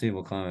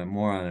will comment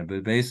more on it,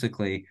 but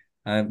basically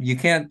you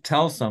can't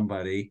tell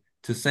somebody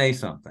to say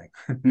something.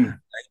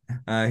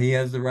 He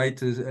has the right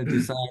to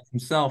decide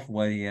himself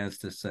what he has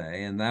to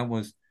say, and that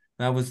was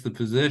the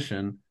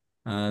position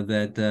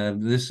that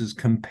this is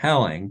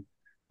compelling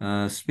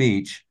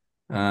speech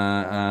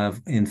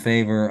in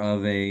favor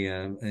of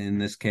in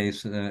this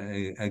case,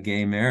 a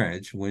gay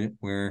marriage,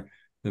 where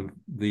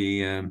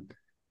the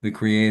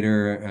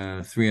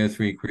creator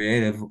 303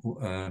 Creative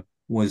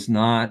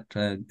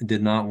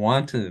did not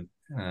want to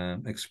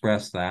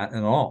express that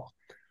at all,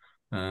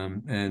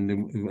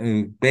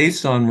 and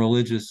based on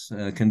religious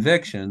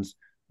convictions,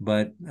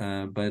 but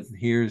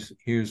here's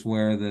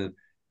where the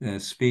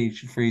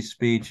free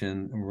speech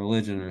and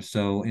religion are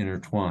so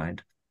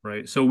intertwined.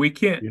 Right. So we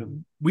can't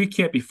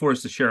be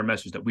forced to share a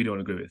message that we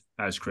don't agree with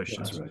as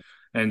Christians. That's right.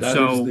 And that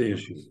is the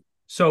issue.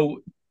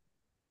 So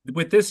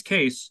with this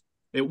case,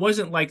 it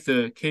wasn't like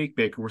the cake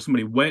baker where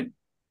somebody went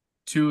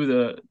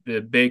to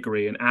the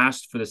bakery and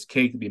asked for this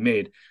cake to be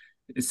made.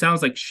 It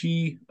sounds like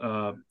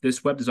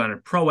this web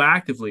designer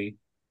proactively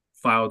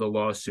filed a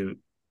lawsuit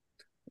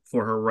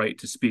for her right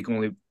to speak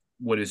only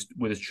what is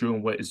true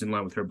and what is in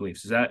line with her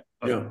beliefs. Is that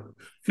a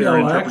fair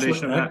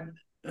interpretation of that?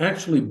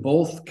 Actually,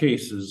 both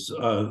cases,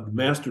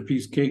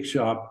 Masterpiece Cake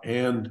Shop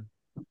and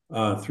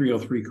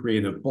 303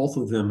 Creative, both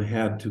of them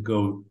had to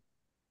go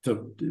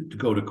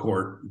to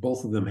court.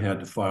 Both of them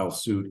had to file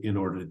suit in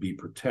order to be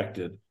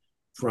protected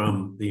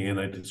from the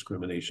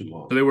anti-discrimination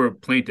law. So they were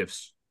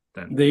plaintiffs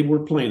then? They were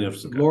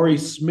plaintiffs. Okay. Lori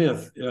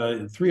Smith,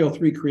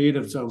 303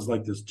 Creative sounds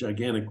like this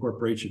gigantic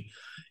corporation.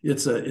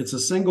 It's a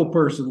single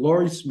person,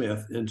 Lori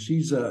Smith, and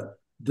she's a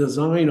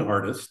design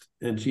artist,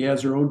 and she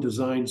has her own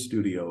design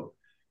studio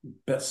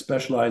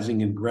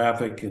specializing in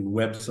graphic and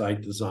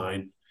website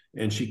design,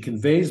 and she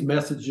conveys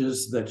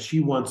messages that she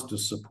wants to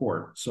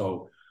support.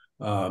 So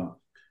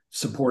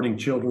supporting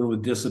children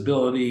with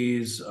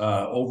disabilities,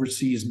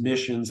 overseas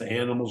missions,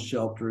 animal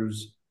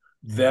shelters,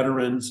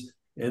 veterans.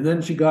 And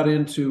then she got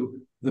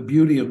into the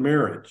beauty of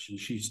marriage.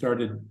 She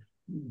started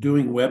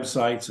doing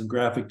websites and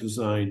graphic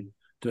design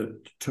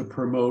to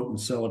promote and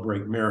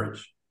celebrate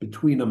marriage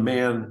between a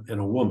man and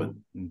a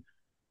woman.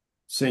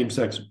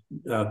 Same-sex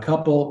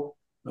couple,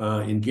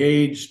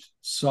 engaged,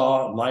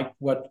 liked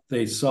what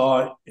they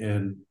saw,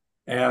 and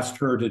asked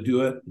her to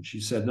do it. And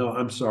she said, "No,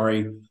 I'm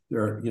sorry.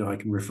 I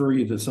can refer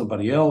you to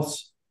somebody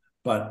else,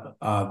 but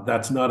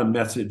that's not a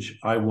message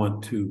I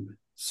want to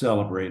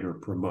celebrate or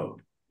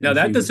promote." Now,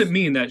 that doesn't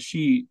mean that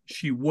she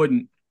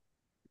wouldn't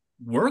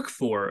work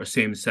for a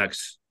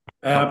same-sex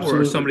couple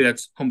or somebody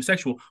that's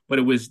homosexual, but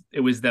it was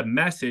the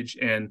message,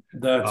 and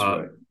that's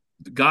right.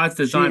 God's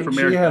design for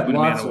marriage between a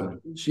man and a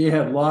woman. She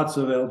had lots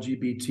of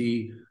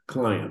LGBT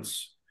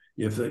clients.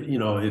 If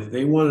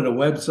they wanted a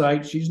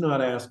website, she's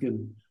not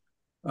asking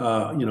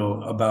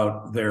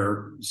about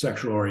their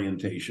sexual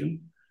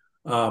orientation.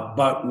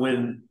 But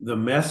when the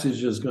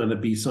message is going to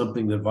be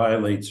something that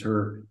violates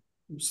her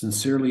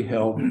sincerely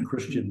held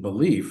Christian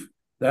belief,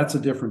 that's a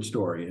different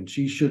story. And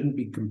she shouldn't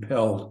be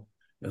compelled,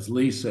 as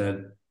Lee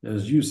said,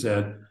 as you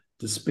said,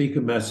 to speak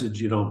a message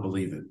you don't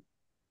believe in.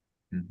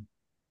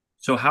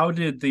 So how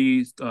did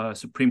the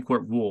Supreme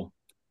Court rule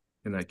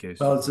in that case?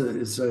 Well,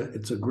 it's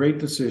a great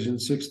decision.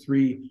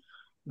 6-3,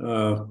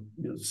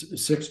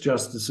 6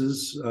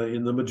 justices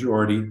in the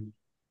majority,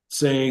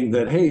 saying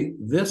that, hey,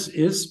 this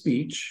is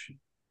speech.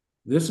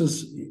 This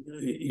is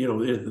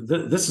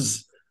this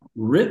is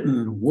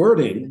written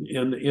wording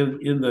in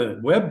the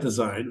web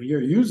design.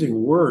 You're using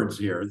words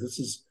here. This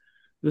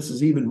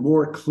is even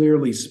more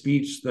clearly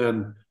speech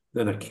than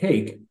a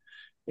cake.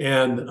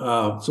 And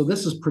so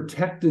this is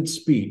protected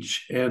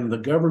speech, and the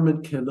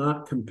government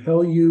cannot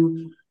compel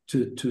you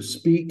to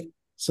speak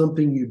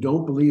something you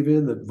don't believe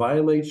in that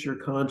violates your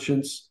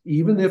conscience.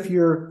 Even if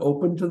you're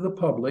open to the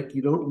public,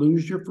 you don't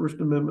lose your First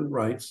Amendment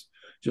rights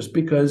just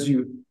because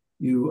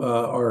you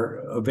are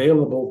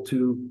available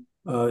to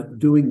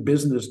doing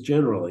business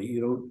generally.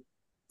 You don't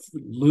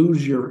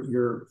lose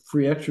your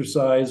free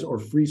exercise or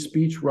free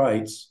speech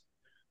rights.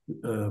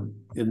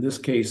 In this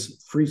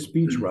case, free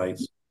speech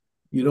rights.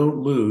 You don't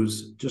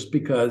lose just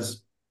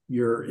because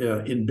you're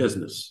in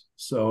business.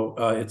 So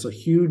it's a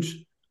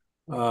huge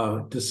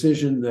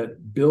decision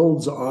that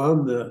builds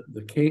on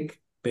the cake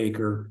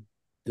baker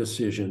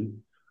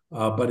decision,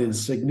 but in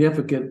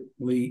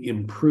significantly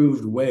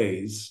improved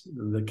ways.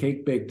 The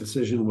cake bake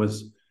decision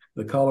was,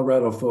 the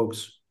Colorado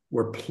folks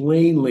were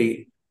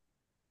plainly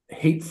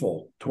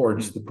hateful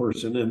towards the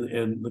person,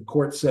 and the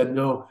court said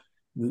no,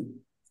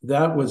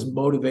 that was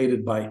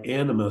motivated by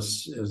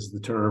animus, as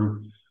the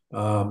term,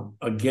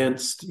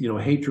 against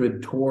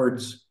hatred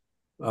towards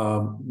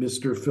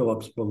Mr.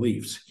 Phillips'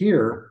 beliefs.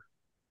 Here,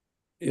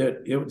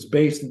 it was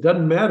based. It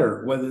doesn't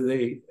matter whether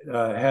they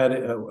had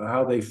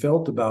how they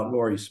felt about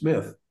Lori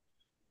Smith.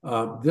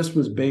 This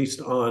was based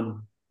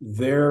on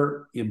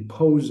their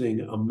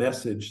imposing a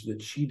message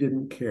that she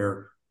didn't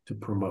care to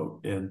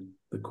promote, and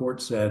the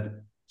court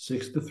said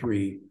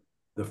 6-3,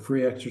 the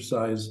free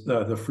exercise,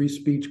 the free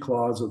speech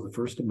clause of the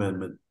First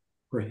Amendment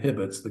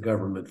prohibits the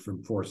government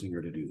from forcing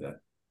her to do that.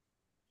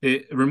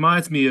 It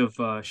reminds me of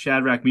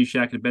Shadrach,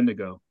 Meshach, and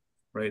Abednego,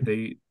 right?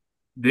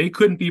 They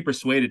couldn't be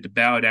persuaded to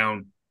bow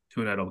down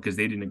to an idol because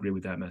they didn't agree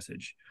with that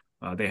message.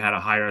 They had a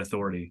higher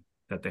authority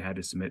that they had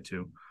to submit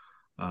to.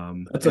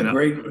 That's a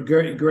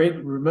great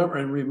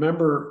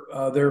remember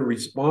their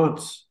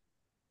response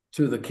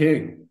to the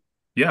king.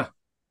 Yeah.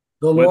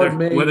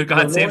 Whether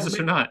God saves us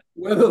or not.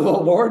 Whether the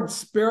Lord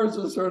spares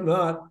us or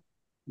not,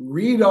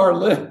 read our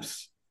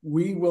lips.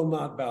 We will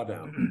not bow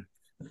down.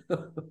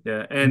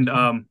 Yeah, and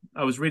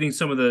I was reading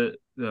some of the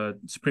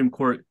Supreme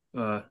Court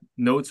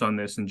notes on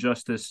this, and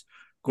Justice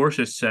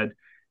Gorsuch said,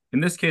 in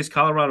this case,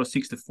 Colorado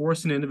seeks to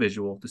force an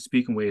individual to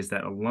speak in ways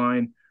that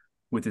align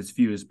with its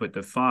views, but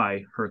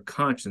defy her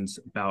conscience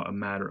about a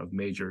matter of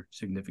major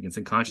significance.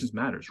 And conscience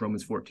matters.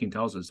 Romans 14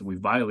 tells us that we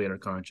violate our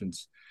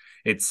conscience,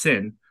 it's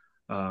sin.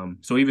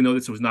 So even though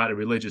this was not a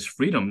religious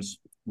freedoms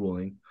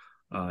ruling,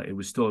 it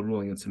was still a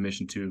ruling in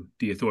submission to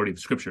the authority of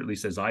Scripture, at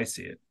least as I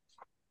see it.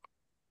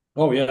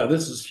 Oh, yeah,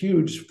 this is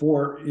huge.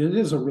 It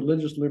is a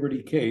religious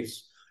liberty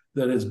case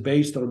that is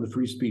based on the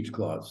free speech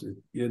clause.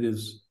 It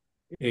is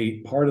a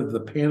part of the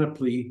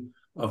panoply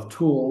of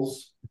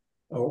tools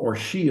or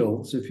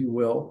shields, if you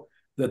will,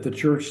 that the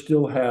church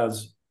still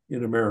has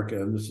in America.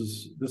 And this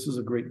is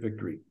a great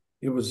victory.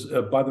 It was,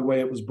 by the way,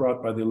 it was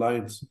brought by the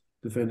Alliance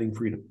Defending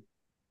Freedom.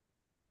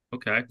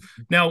 Okay.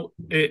 Now,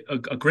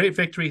 a great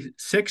victory,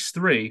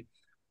 6-3,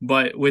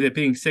 but with it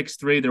being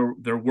 6-3,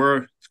 there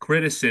were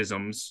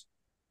criticisms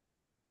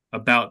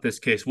about this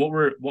case. What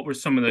were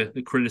some of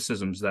the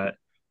criticisms that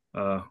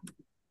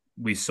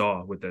we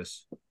saw with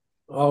this?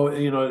 Oh,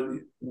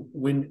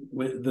 when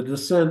the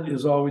dissent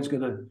is always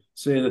going to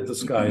say that the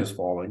sky is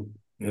falling,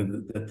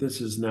 and that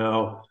this is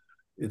now,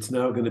 it's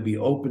now going to be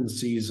open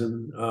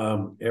season.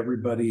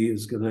 Everybody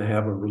is going to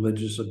have a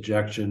religious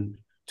objection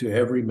to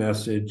every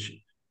message.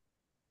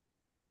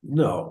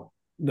 No.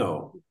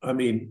 I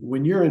mean,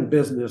 when you're in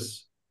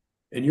business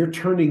and you're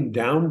turning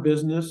down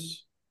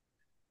business,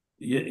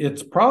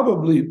 it's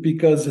probably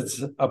because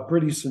it's a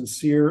pretty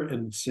sincere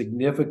and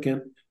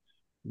significant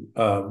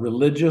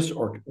religious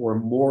or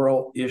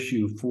moral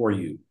issue for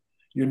you.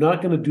 You're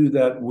not going to do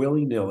that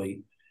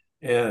willy-nilly,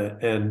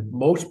 and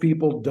most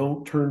people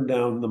don't turn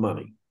down the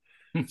money.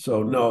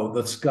 So no,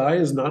 the sky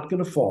is not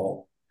going to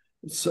fall.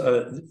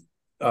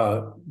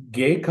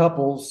 Gay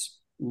couples,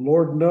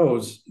 Lord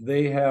knows,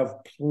 they have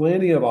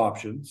plenty of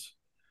options,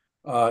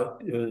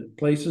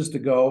 places to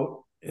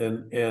go,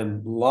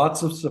 and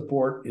lots of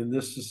support in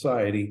this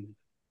society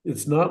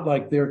It's not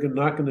like they're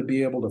not going to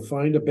be able to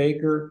find a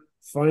baker,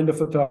 find a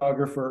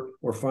photographer,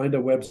 or find a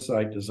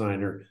website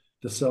designer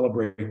to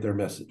celebrate their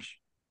message.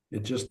 They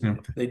just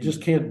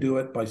can't do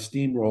it by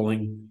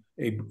steamrolling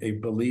a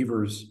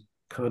believer's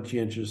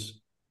conscientious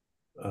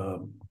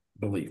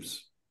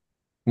beliefs.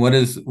 What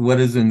is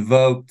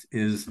invoked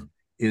is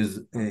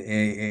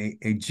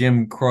a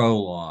Jim Crow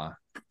law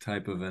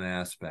type of an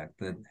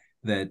aspect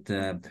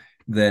that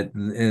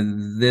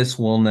this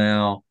will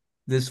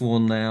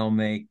now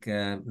make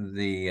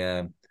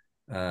the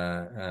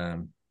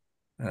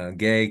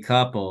gay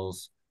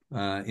couples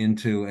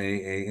into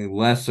a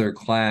lesser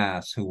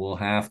class who will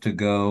have to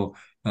go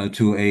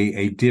to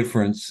a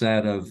different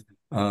set of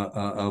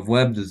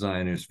web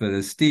designers. But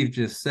as Steve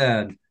just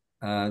said,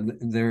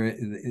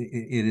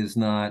 it is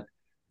not.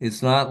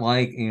 It's not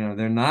like,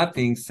 they're not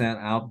being sent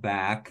out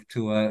back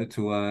to a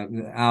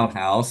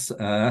outhouse.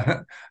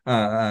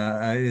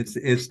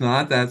 It's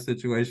not that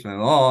situation at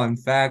all. In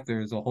fact,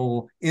 there's a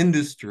whole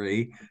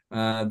industry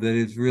that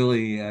is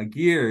really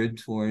geared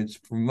towards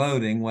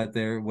promoting what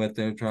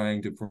they're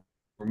trying to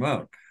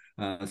promote.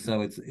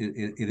 So it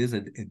is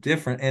a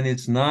different, and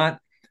it's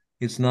not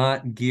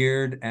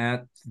geared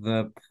at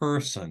the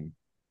person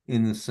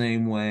in the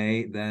same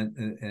way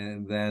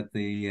that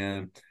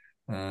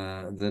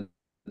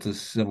the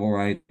civil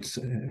rights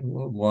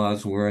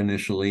laws were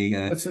initially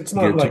it's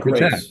not like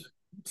race.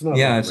 It's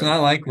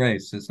not like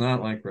race. It's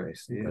not like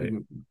race. Right.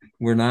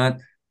 We're not.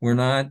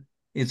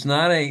 It's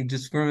not a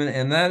discriminate,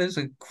 and that is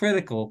a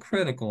critical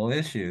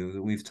issue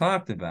that we've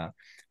talked about.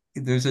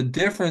 There's a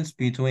difference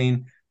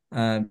between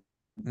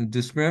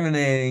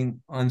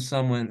discriminating on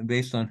someone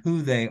based on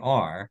who they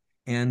are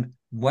and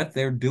what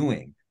they're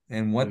doing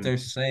and what they're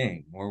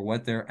saying or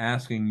what they're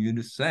asking you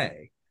to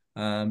say.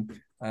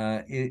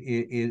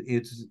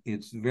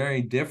 It's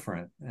very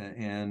different,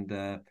 and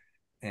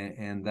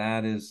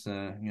that is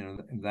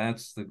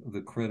that's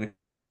the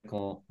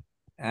critical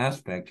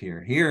aspect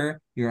here.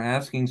 Here you're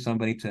asking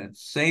somebody to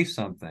say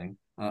something,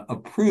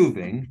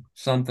 approving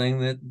something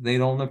that they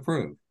don't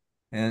approve,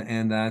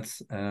 and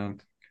that's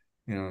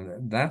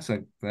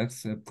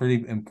that's a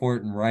pretty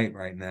important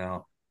right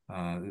now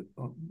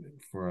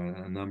for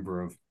a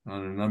number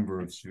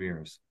of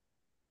spheres.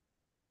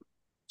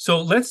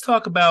 So let's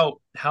talk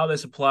about how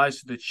this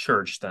applies to the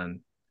church then,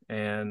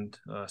 and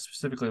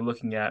specifically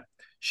looking at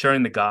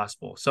sharing the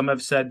gospel. Some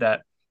have said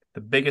that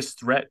the biggest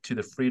threat to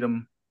the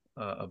freedom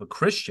of a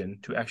Christian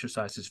to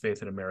exercise his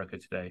faith in America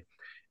today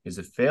is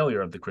the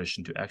failure of the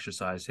Christian to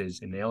exercise his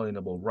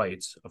inalienable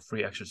rights of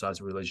free exercise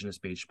of religion and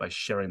speech by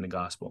sharing the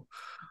gospel.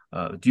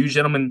 Do you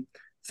gentlemen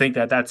think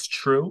that that's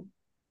true?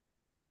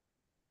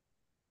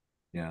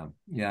 Yeah,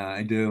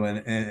 I do.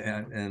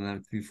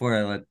 And before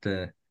I let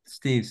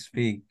Steve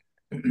speak,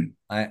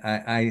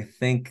 I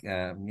think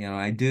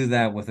I do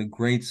that with a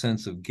great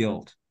sense of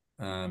guilt.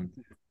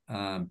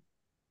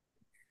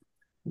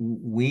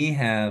 We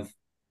have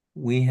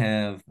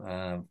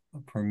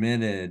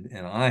permitted,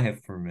 and I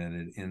have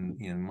permitted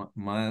in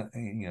my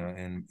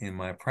in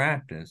my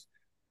practice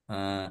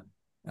a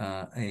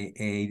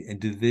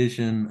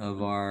division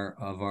of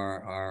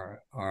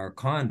our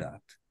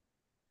conduct.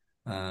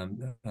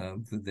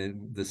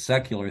 The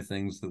secular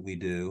things that we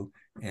do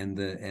and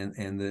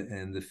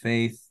the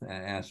faith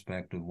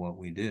aspect of what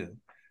we do.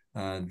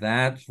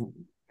 That's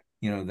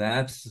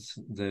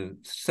the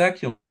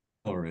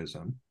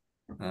secularism,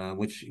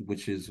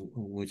 which is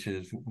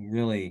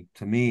really,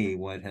 to me,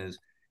 what is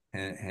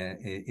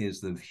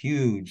the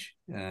huge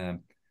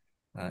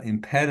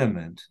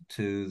impediment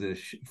to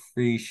the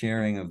free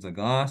sharing of the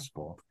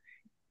gospel.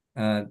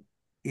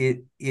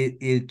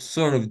 It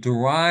sort of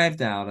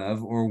derived out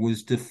of or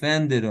was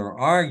defended or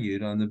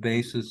argued on the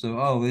basis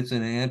of, it's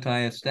an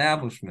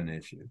anti-establishment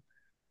issue.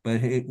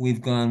 But we've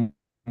gone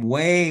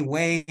way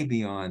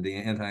beyond the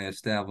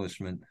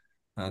anti-establishment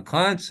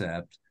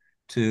concept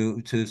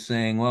to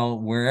saying, well,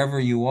 wherever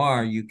you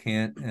are, you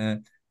can't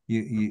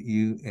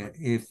you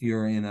if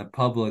you're in a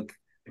public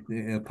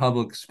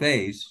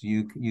space,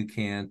 you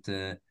can't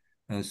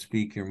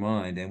speak your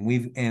mind. And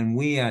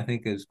we I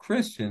think as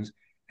Christians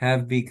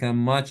have become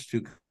much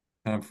too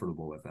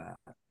comfortable with that.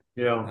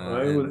 Yeah,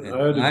 I would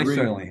agree.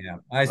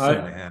 I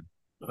certainly have.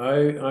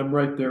 I'm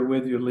right there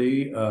with you,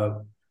 Lee.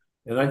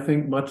 And I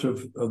think much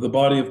of the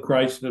body of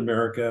Christ in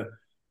America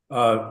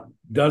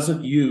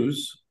doesn't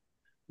use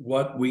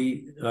what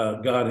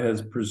God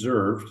has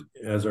preserved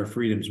as our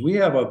freedoms. We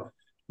have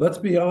let's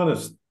be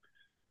honest,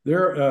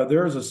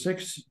 there is a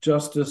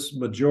 6-justice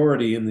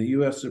majority in the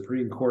U.S.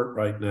 Supreme Court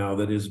right now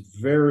that is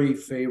very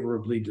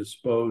favorably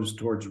disposed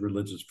towards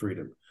religious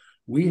freedom.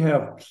 We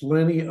have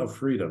plenty of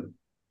freedom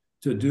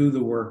to do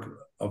the work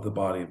of the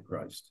body of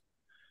Christ.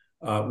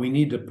 We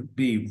need to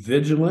be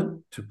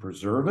vigilant to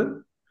preserve it,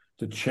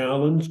 to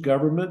challenge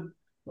government.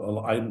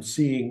 Well, I'm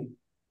seeing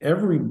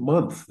every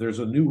month there's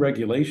a new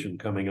regulation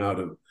coming out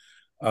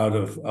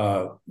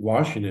of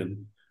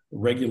Washington.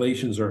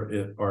 Regulations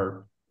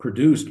are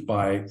produced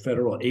by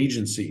federal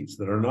agencies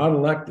that are not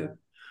elected,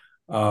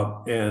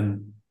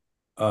 and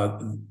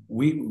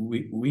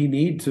we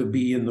need to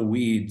be in the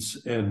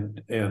weeds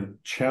and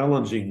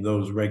challenging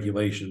those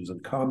regulations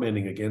and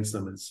commenting against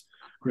them, as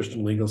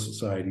Christian Legal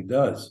Society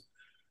does.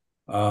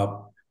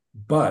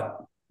 But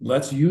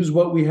let's use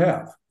what we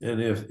have, and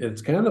if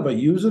it's kind of a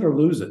use it or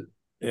lose it.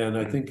 And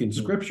I think in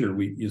Scripture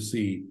you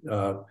see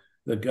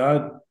that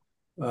God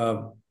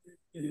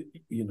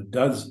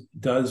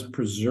does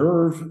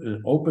preserve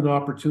and open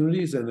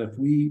opportunities, and if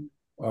we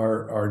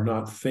are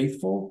not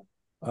faithful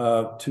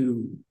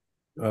to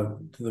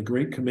the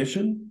Great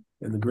Commission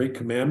and the Great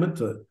Commandment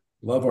to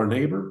love our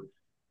neighbor,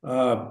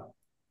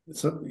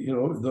 so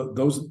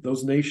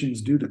those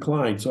nations do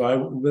decline.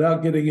 So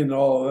without getting into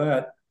all of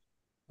that,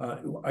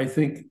 I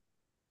think,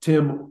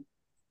 Tim,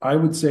 I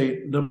would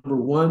say, number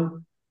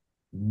one,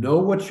 know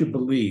what you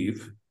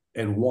believe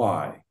and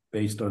why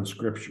based on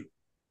Scripture.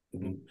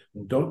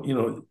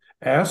 Don't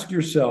ask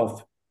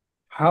yourself,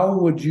 how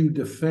would you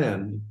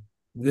defend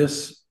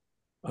this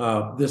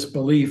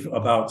belief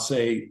about,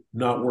 say,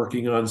 not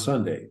working on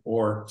Sunday,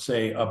 or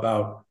say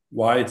about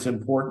why it's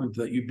important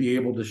that you be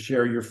able to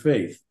share your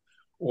faith,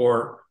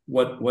 or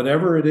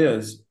whatever it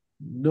is.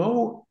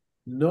 Know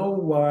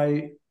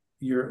why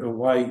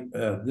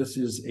this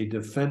is a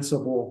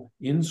defensible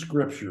in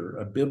Scripture,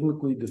 a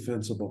biblically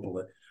defensible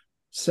belief.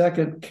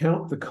 Second,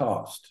 count the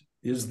cost.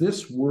 Is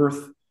this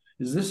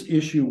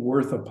issue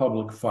worth a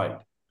public fight?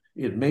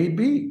 It may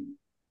be,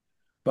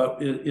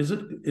 but is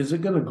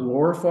it going to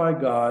glorify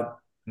God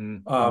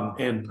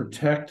and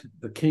protect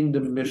the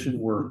kingdom mission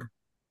work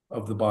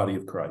of the body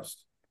of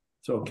Christ?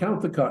 So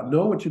count the cost.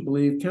 Know what you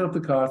believe. Count the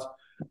cost.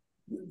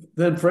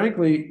 Then,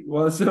 frankly,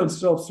 well, it sounds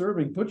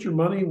self-serving. Put your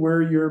money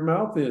where your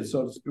mouth is,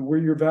 so where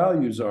your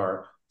values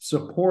are.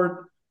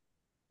 Support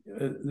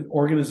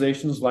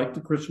organizations like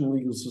the Christian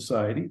Legal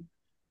Society,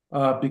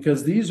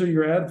 because these are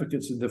your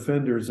advocates and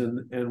defenders,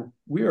 and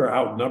we are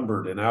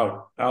outnumbered and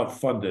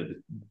outfunded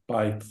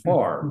by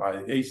far by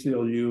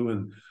ACLU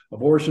and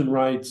abortion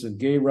rights and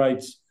gay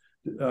rights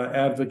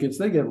advocates.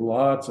 They get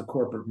lots of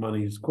corporate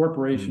monies.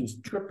 Corporations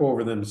trip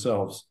over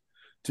themselves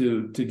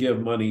to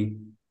give money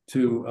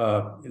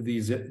to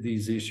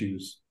these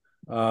issues.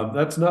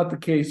 That's not the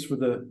case for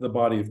the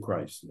body of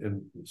Christ,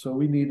 and so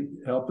we need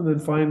help. And then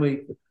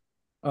finally,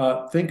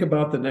 think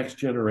about the next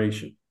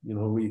generation.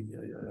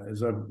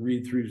 As I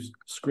read through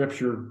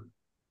Scripture,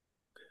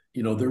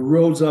 there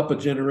rose up a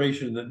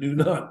generation that knew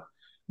not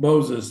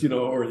Moses,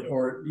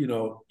 or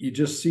you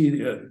just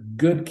see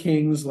good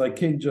kings like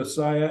King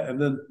Josiah, and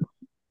then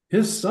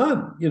his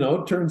son,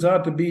 turns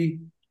out to be,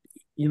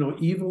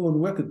 evil and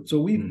wicked. So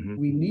we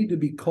need to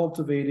be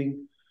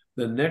cultivating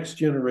the next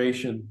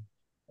generation,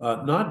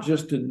 not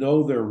just to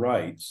know their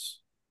rights,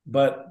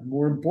 but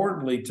more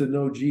importantly, to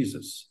know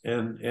Jesus.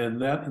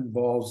 And that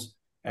involves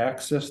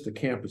access to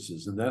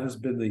campuses. And that has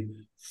been the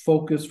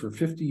focus for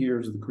 50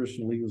 years of the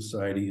Christian Legal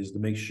Society, is to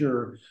make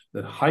sure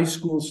that high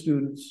school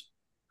students,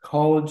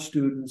 college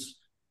students,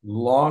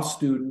 law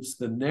students,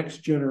 the next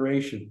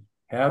generation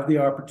have the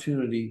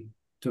opportunity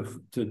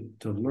to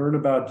learn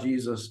about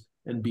Jesus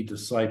and be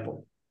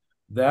discipled.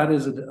 That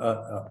is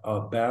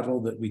a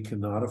battle that we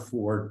cannot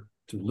afford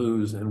to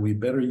lose, and we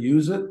better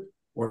use it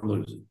or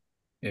lose it.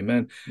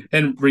 Amen.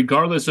 And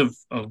regardless of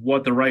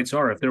what the rights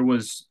are, if there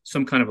was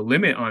some kind of a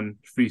limit on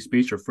free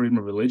speech or freedom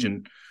of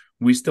religion,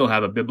 we still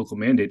have a biblical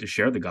mandate to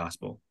share the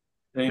gospel.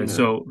 Amen. And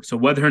so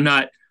whether or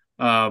not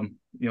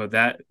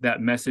that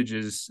message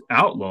is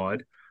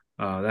outlawed,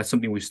 that's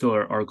something we still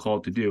are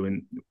called to do.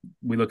 And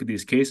we look at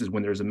these cases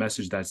when there's a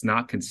message that's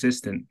not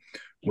consistent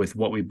with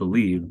what we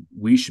believe,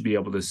 we should be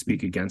able to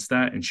speak against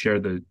that and share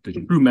the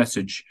true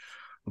message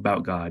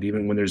about God.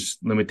 Even when there's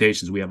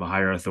limitations, we have a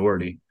higher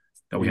authority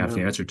that we have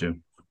to answer to.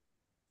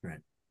 Right.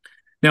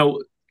 Now,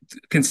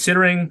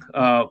 considering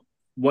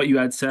what you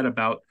had said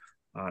about,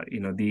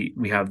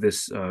 we have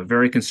this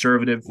very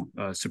conservative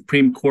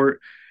Supreme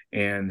Court,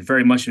 and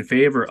very much in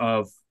favor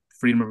of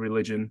freedom of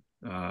religion,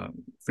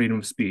 freedom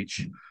of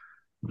speech.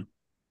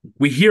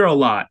 We hear a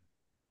lot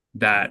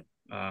that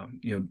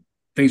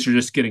things are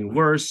just getting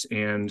worse,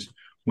 and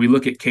we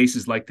look at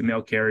cases like the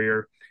mail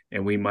carrier,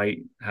 and we might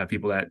have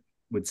people that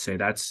would say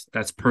that's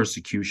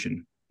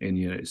persecution in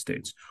the United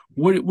States.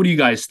 What do you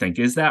guys think?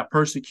 Is that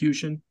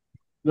persecution?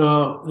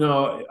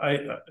 No.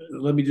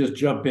 Let me just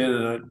jump in,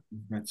 and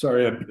I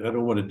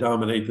don't want to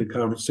dominate the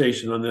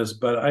conversation on this,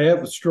 but I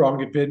have a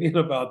strong opinion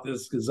about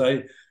this, because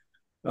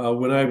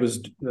when I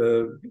was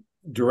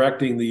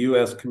directing the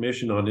U.S.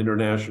 Commission on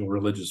International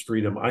Religious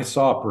Freedom, I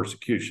saw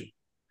persecution,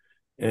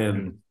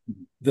 and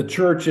the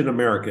church in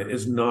America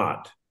is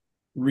not,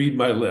 read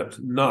my lips,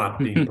 not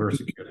being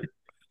persecuted.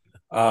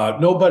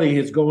 Nobody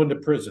is going to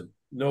prison.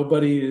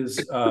 Nobody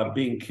is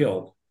being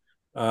killed,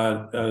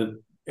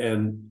 and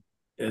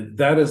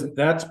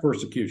that's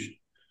persecution.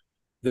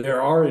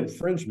 There are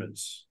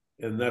infringements,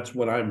 and that's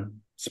what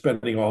I'm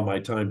spending all my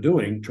time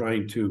doing,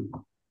 trying to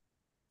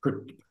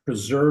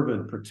preserve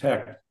and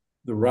protect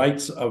the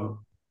rights of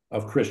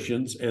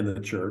Christians and the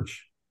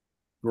church.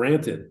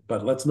 Granted,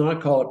 but let's not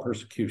call it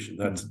persecution.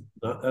 That's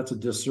a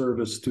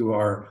disservice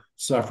to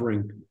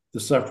the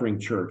suffering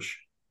church.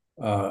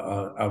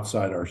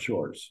 outside our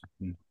shores.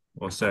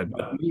 Well said.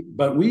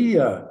 But we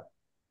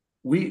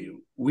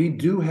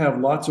do have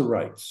lots of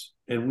rights,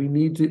 and we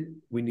need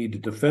to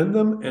defend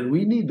them, and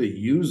we need to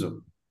use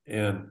them.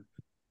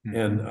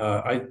 And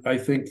I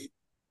think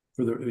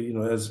for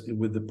the as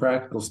with the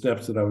practical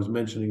steps that I was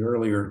mentioning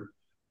earlier,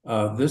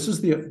 this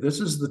is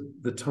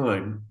the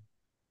time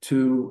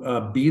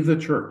to be the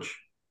church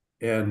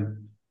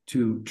and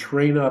to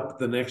train up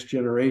the next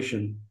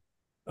generation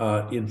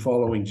in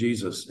following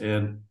Jesus.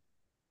 And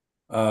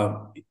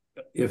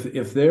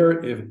if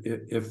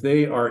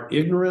they are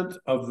ignorant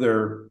of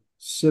their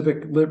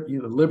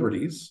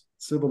liberties,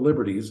 civil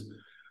liberties,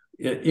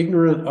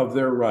 ignorant of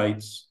their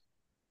rights,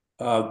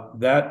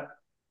 and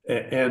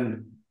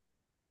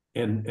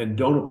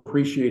don't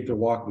appreciate their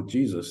walk with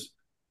Jesus,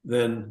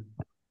 then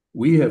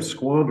we have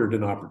squandered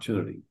an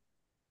opportunity,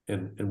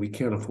 and we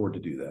can't afford to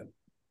do that.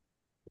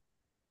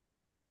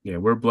 Yeah,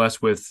 we're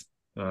blessed with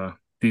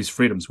these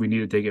freedoms. We need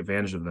to take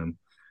advantage of them.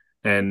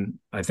 And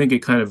I think it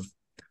kind of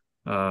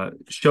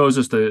shows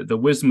us the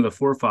wisdom of the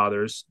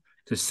forefathers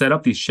to set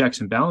up these checks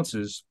and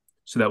balances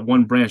so that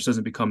one branch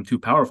doesn't become too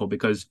powerful,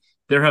 because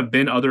there have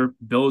been other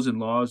bills and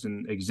laws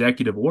and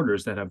executive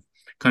orders that have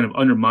kind of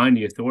undermined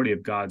the authority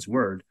of God's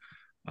word.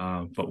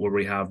 But where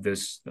we have the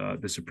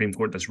Supreme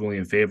Court that's ruling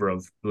in favor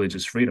of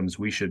religious freedoms,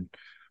 we should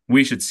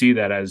see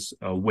that as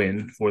a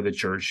win for the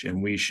church,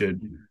 and we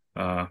should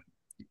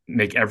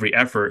make every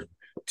effort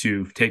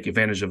to take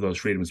advantage of those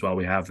freedoms while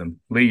we have them.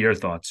 Lee, your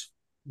thoughts?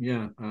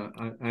 Yeah,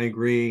 I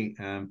agree.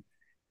 And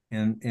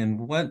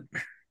what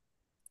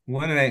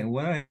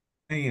I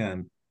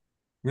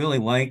really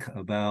like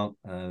about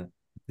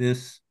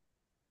this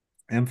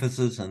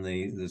emphasis on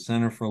the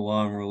Center for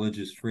Law and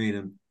Religious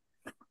Freedom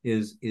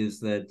is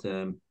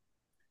that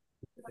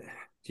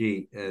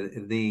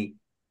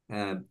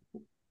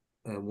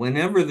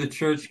whenever the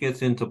church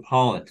gets into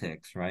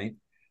politics, right,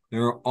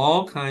 there are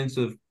all kinds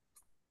of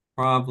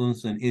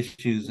problems and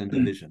issues and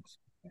divisions,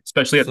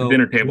 especially at the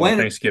dinner table on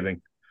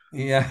Thanksgiving.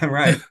 Yeah,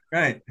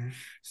 right.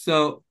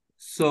 So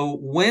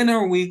when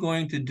are we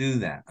going to do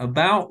that?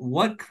 About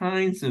what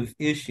kinds of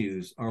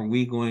issues are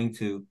we going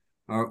to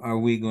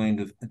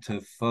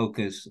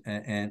focus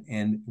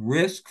and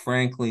risk,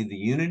 frankly, the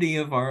unity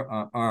of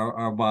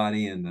our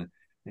body and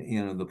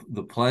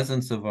the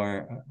pleasance of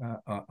our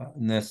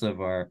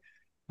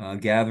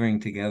gathering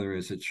together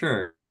as a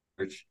church?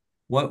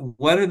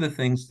 What are the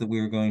things that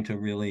we're going to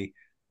really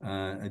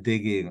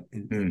dig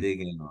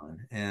in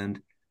on? And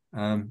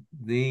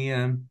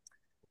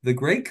the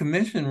Great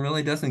Commission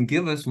really doesn't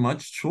give us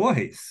much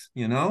choice.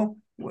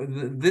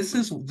 This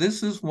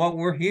is what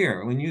we're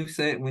here. When you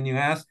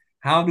ask,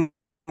 how do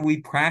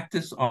we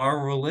practice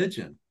our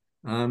religion?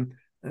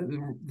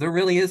 There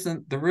really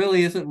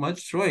isn't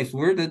much choice.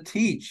 We're to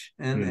teach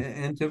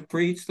and to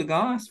preach the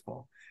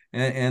gospel,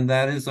 and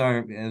that's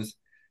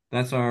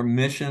our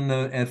mission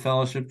at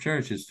Fellowship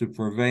Church, is to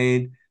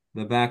pervade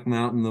the Back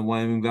Mountain, the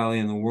Wyoming Valley,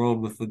 and the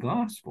world with the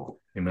gospel.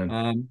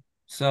 Amen.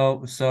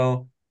 So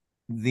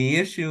the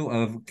issue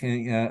of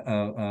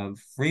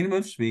freedom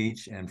of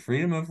speech and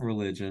freedom of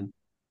religion,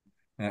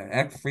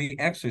 free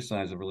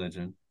exercise of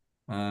religion,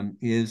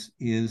 is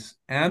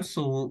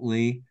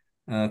absolutely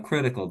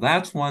critical.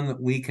 That's one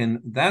that we can.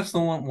 That's the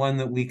one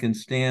that we can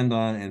stand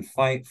on and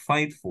fight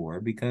for,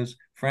 because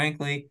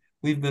frankly,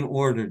 we've been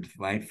ordered to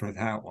fight for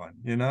that one.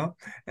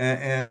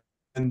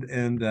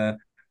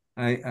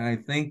 I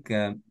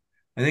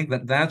think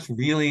that's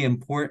really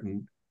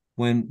important.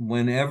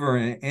 Whenever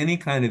any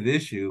kind of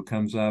issue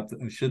comes up,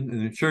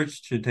 the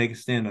church should take a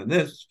stand on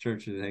this,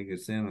 church should take a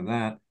stand on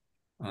that.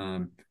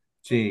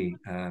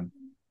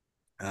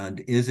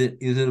 And is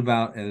it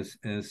about, as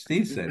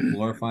Steve said,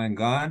 glorifying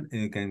God?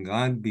 Can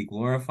God be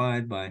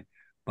glorified by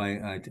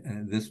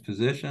this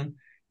position?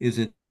 Is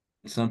it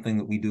something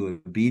that we do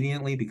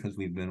obediently because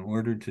we've been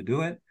ordered to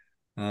do it,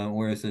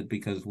 or is it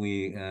because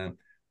we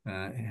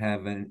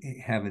have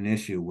an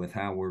issue with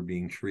how we're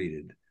being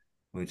treated,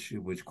 which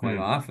quite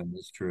often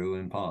is true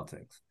in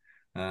politics?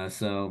 I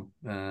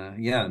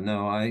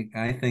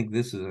think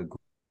this is a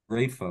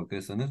great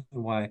focus, and this is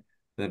why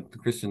the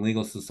Christian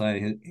Legal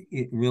Society,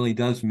 it really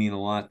does mean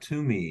a lot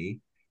to me,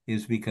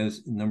 is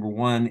because, number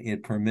one,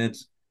 it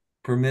permits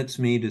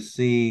me to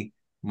see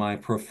my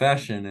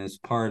profession as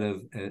part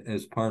of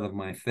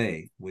my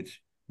faith,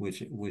 which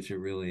it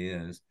really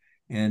is,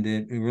 and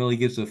it really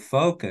gives a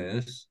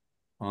focus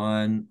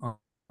on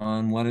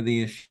what are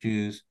the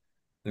issues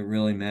that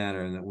really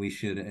matter, and that we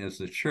should, as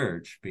the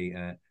church,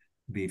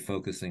 be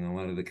focusing on.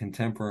 What are the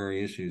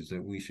contemporary issues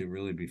that we should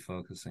really be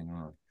focusing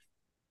on?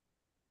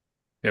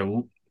 Yeah,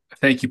 well,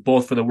 thank you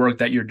both for the work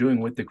that you're doing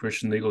with the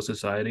Christian Legal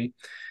Society.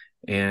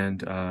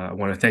 And I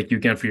want to thank you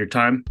again for your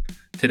time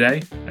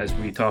today as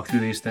we talk through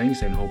these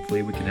things, and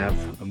hopefully we can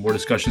have more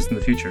discussions in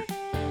the future.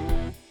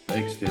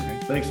 Thanks, Tim.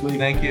 Thanks, Lee.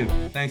 Thank you.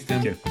 Thanks,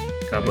 Tim. Thank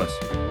you. God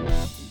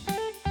bless.